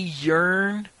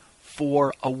yearn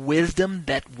for a wisdom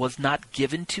that was not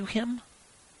given to him?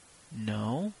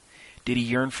 No. Did he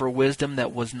yearn for a wisdom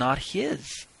that was not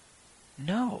his?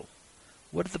 No.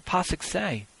 What did the pasuk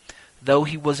say? Though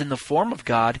he was in the form of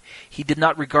God, he did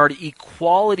not regard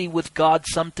equality with God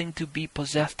something to be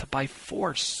possessed by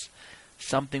force,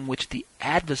 something which the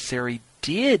adversary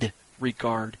did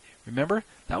regard. Remember,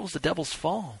 that was the devil's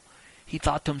fall. He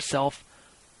thought to himself,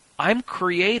 I'm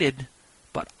created,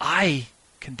 but I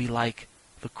can be like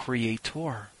the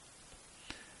Creator.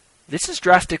 This is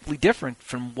drastically different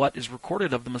from what is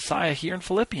recorded of the Messiah here in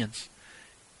Philippians.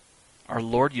 Our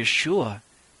Lord Yeshua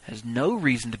has no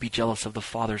reason to be jealous of the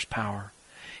Father's power.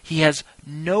 He has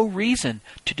no reason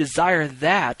to desire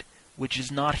that which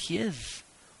is not his.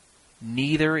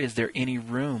 Neither is there any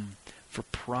room for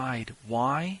pride.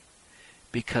 Why?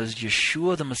 Because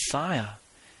Yeshua the Messiah,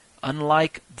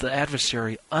 unlike the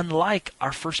adversary, unlike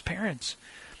our first parents,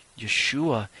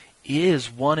 Yeshua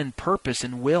is one in purpose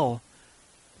and will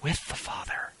with the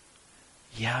Father.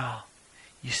 Yeah.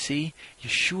 You see,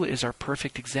 Yeshua is our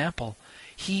perfect example.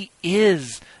 He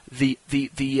is the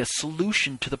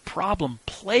solution to the problem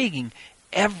plaguing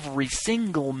every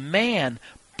single man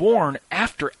born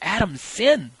after Adam's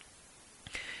sin.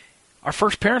 Our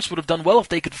first parents would have done well if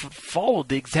they could follow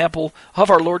the example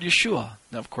of our Lord Yeshua.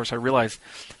 Now, of course, I realize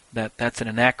that that's an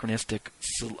anachronistic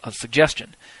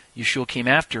suggestion. Yeshua came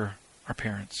after our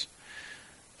parents.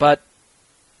 But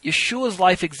Yeshua's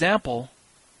life example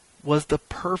was the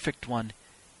perfect one,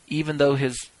 even though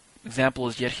his example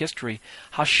is yet history.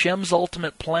 Hashem's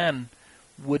ultimate plan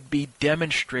would be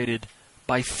demonstrated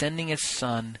by sending his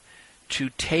son to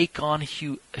take on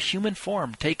human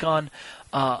form, take on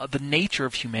the nature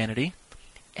of humanity,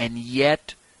 and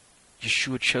yet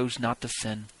Yeshua chose not to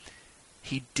sin.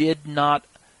 He did not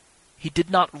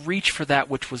reach for that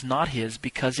which was not his,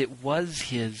 because it was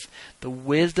his. The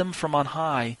wisdom from on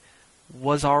high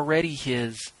was already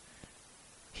his.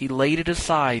 He laid it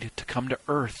aside to come to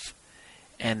earth,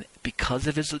 and because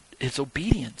of his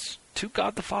obedience to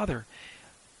God the Father,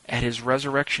 at his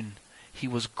resurrection, he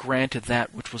was granted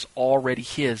that which was already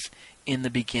his in the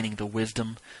beginning, the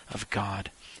wisdom of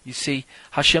God. You see,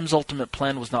 Hashem's ultimate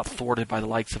plan was not thwarted by the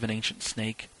likes of an ancient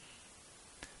snake.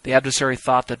 The adversary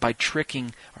thought that by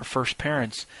tricking our first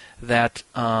parents, that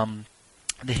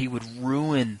he would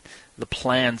ruin the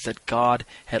plans that God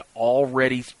had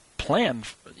already planned.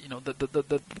 You know,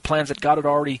 the plans that God had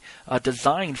already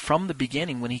designed from the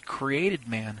beginning when He created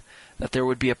man. That there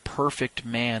would be a perfect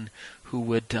man who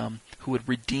would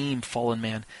redeem fallen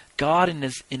man. God, in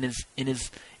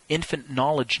his infinite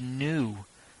knowledge, knew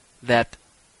that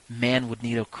man would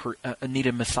need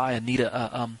a Messiah, need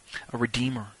a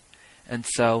redeemer. And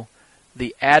so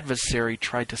the adversary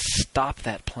tried to stop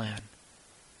that plan.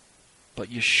 But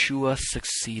Yeshua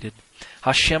succeeded.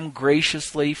 Hashem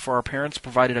graciously, for our parents,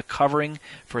 provided a covering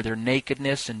for their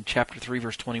nakedness in chapter 3,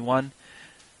 verse 21.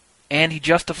 And He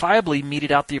justifiably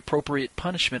meted out the appropriate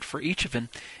punishment for each of them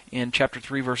in chapter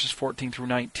 3, verses 14 through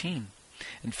 19.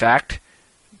 In fact,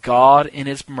 God, in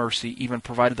His mercy, even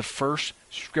provided the first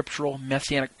scriptural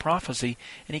messianic prophecy,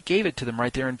 and He gave it to them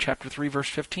right there in chapter 3, verse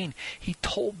 15. He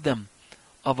told them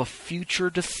of a future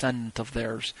descendant of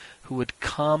theirs who would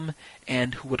come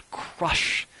and who would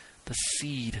crush the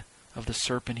seed of the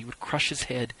serpent. He would crush his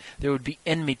head. There would be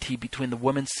enmity between the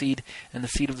woman's seed and the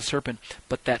seed of the serpent,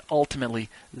 but that ultimately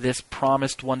this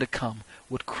promised one to come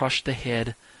would crush the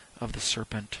head of the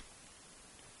serpent.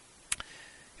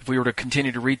 If we were to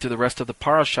continue to read through the rest of the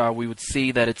parashah, we would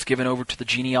see that it's given over to the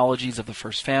genealogies of the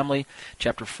first family,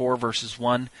 chapter 4, verses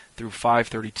 1 through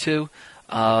 5:32.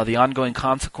 The ongoing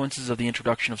consequences of the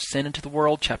introduction of sin into the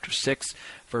world, chapter 6,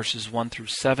 verses 1 through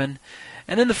 7.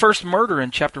 And then the first murder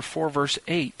in chapter 4, verse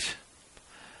 8.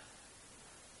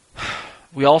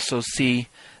 We also see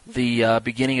the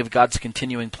beginning of God's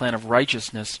continuing plan of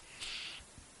righteousness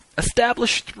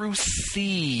established through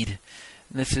seed.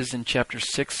 And this is in chapter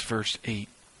 6, verse 8.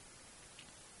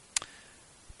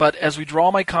 But as we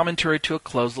draw my commentary to a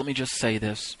close, let me just say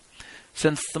this.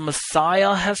 Since the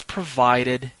Messiah has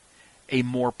provided a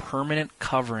more permanent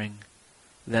covering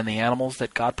than the animals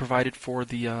that God provided for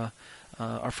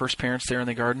our first parents there in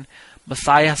the garden,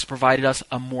 Messiah has provided us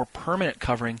a more permanent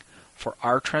covering for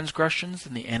our transgressions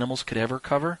than the animals could ever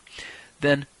cover.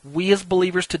 Then we as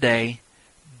believers today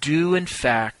do in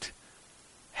fact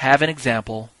have an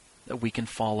example that we can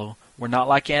follow. We're not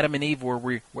like Adam and Eve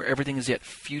where everything is yet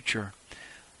future.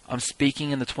 I'm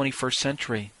speaking in the 21st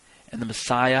century, and the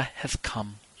Messiah has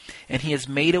come. And He has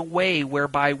made a way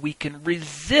whereby we can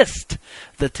resist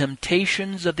the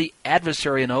temptations of the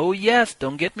adversary. And oh yes,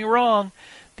 don't get me wrong,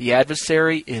 the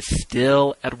adversary is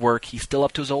still at work. He's still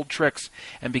up to his old tricks.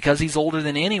 And because he's older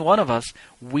than any one of us,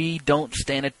 we don't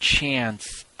stand a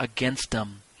chance against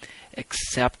him,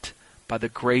 except by the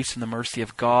grace and the mercy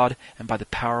of God and by the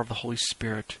power of the Holy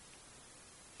Spirit.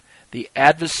 The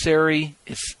adversary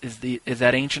is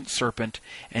that ancient serpent,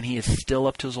 and he is still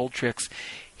up to his old tricks.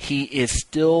 He is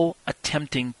still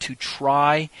attempting to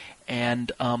try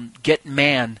and get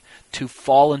man to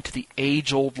fall into the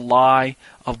age-old lie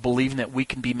of believing that we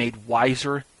can be made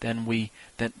wiser than we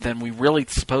really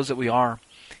suppose that we are.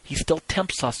 He still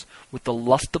tempts us with the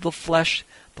lust of the flesh,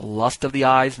 the lust of the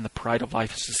eyes, and the pride of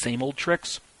life. It's the same old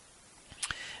tricks.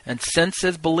 And since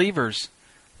as believers,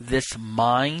 this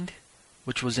mind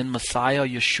which was in Messiah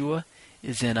Yeshua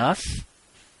is in us,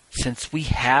 Since we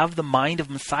have the mind of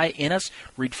Messiah in us,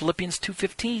 read Philippians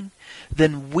 2:15,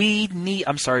 then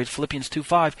Philippians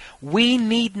 2:5, we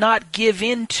need not give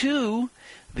in to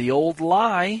the old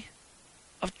lie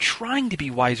of trying to be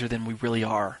wiser than we really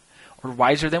are, or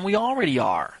wiser than we already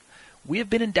are. We have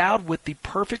been endowed with the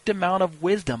perfect amount of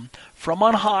wisdom from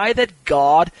on high that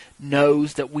God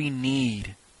knows that we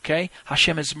need. Okay?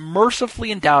 Hashem has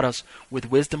mercifully endowed us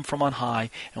with wisdom from on high,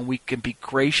 and we can be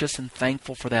gracious and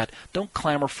thankful for that. Don't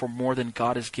clamor for more than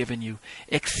God has given you.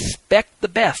 Expect the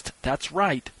best, that's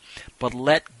right, but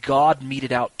let God mete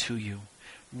it out to you.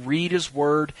 Read His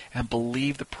Word and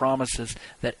believe the promises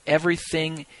that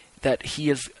everything that He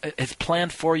has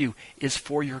planned for you is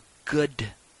for your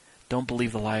good. Don't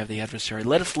believe the lie of the adversary.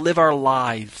 Let us live our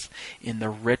lives in the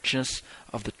richness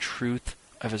of the truth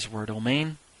of His Word.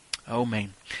 Amen.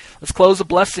 Amen. Let's close the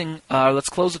blessing. Let's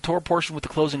close the Torah portion with the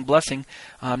closing blessing.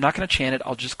 I'm not going to chant it.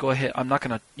 I'll just go ahead. I'm not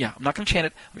going to chant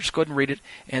it. I'll just go ahead and read it,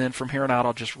 and then from here on out,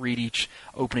 I'll just read each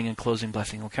opening and closing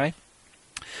blessing. Okay.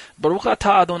 Baruch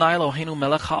atah Adonai Eloheinu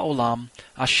melech haolam,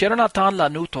 asher natan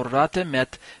lanu torat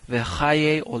emet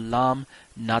v'chaye olam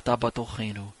nata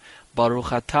batochenu.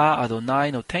 Baruch atah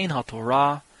Adonai noten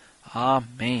haTorah.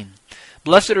 Amen.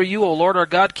 Blessed are you, O Lord our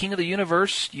God, King of the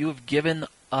universe. You have given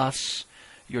us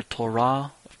your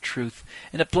Torah of truth,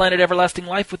 and have planted everlasting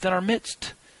life within our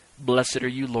midst. Blessed are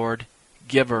you, Lord,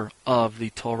 giver of the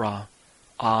Torah.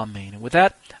 Amen. And with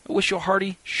that, I wish you a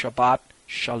hearty Shabbat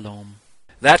Shalom.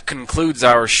 That concludes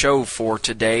our show for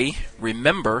today.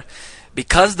 Remember,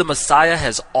 because the Messiah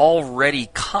has already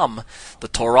come, the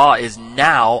Torah is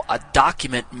now a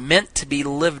document meant to be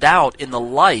lived out in the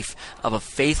life of a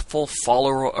faithful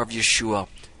follower of Yeshua,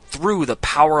 through the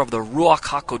power of the Ruach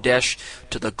HaKodesh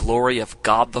to the glory of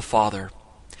God the Father.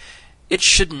 It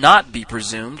should not be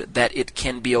presumed that it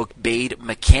can be obeyed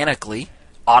mechanically,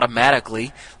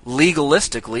 automatically,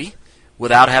 legalistically,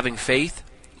 without having faith,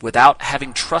 without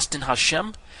having trust in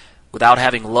Hashem, without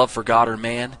having love for God or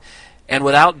man, and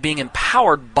without being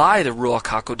empowered by the Ruach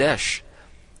HaKodesh.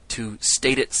 To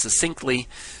state it succinctly,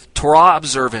 Torah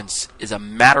observance is a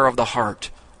matter of the heart,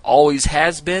 always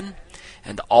has been,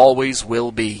 and always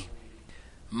will be.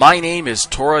 My name is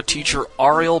Torah teacher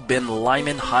Ariel ben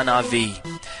Lyman Hanavi.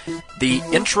 The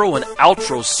intro and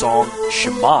outro song,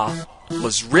 Shema,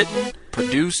 was written,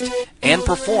 produced, and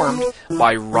performed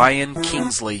by Ryan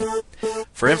Kingsley.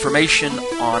 For information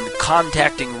on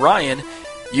contacting Ryan,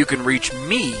 you can reach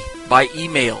me by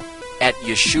email at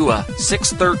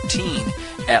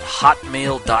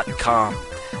yeshua613@hotmail.com.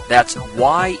 That's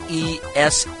YESHUA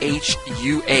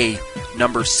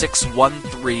number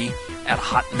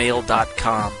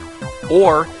 613@hotmail.com.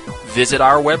 Or visit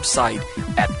our website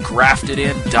at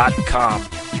graftedin.com.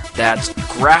 That's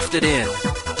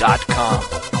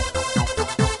graftedin.com.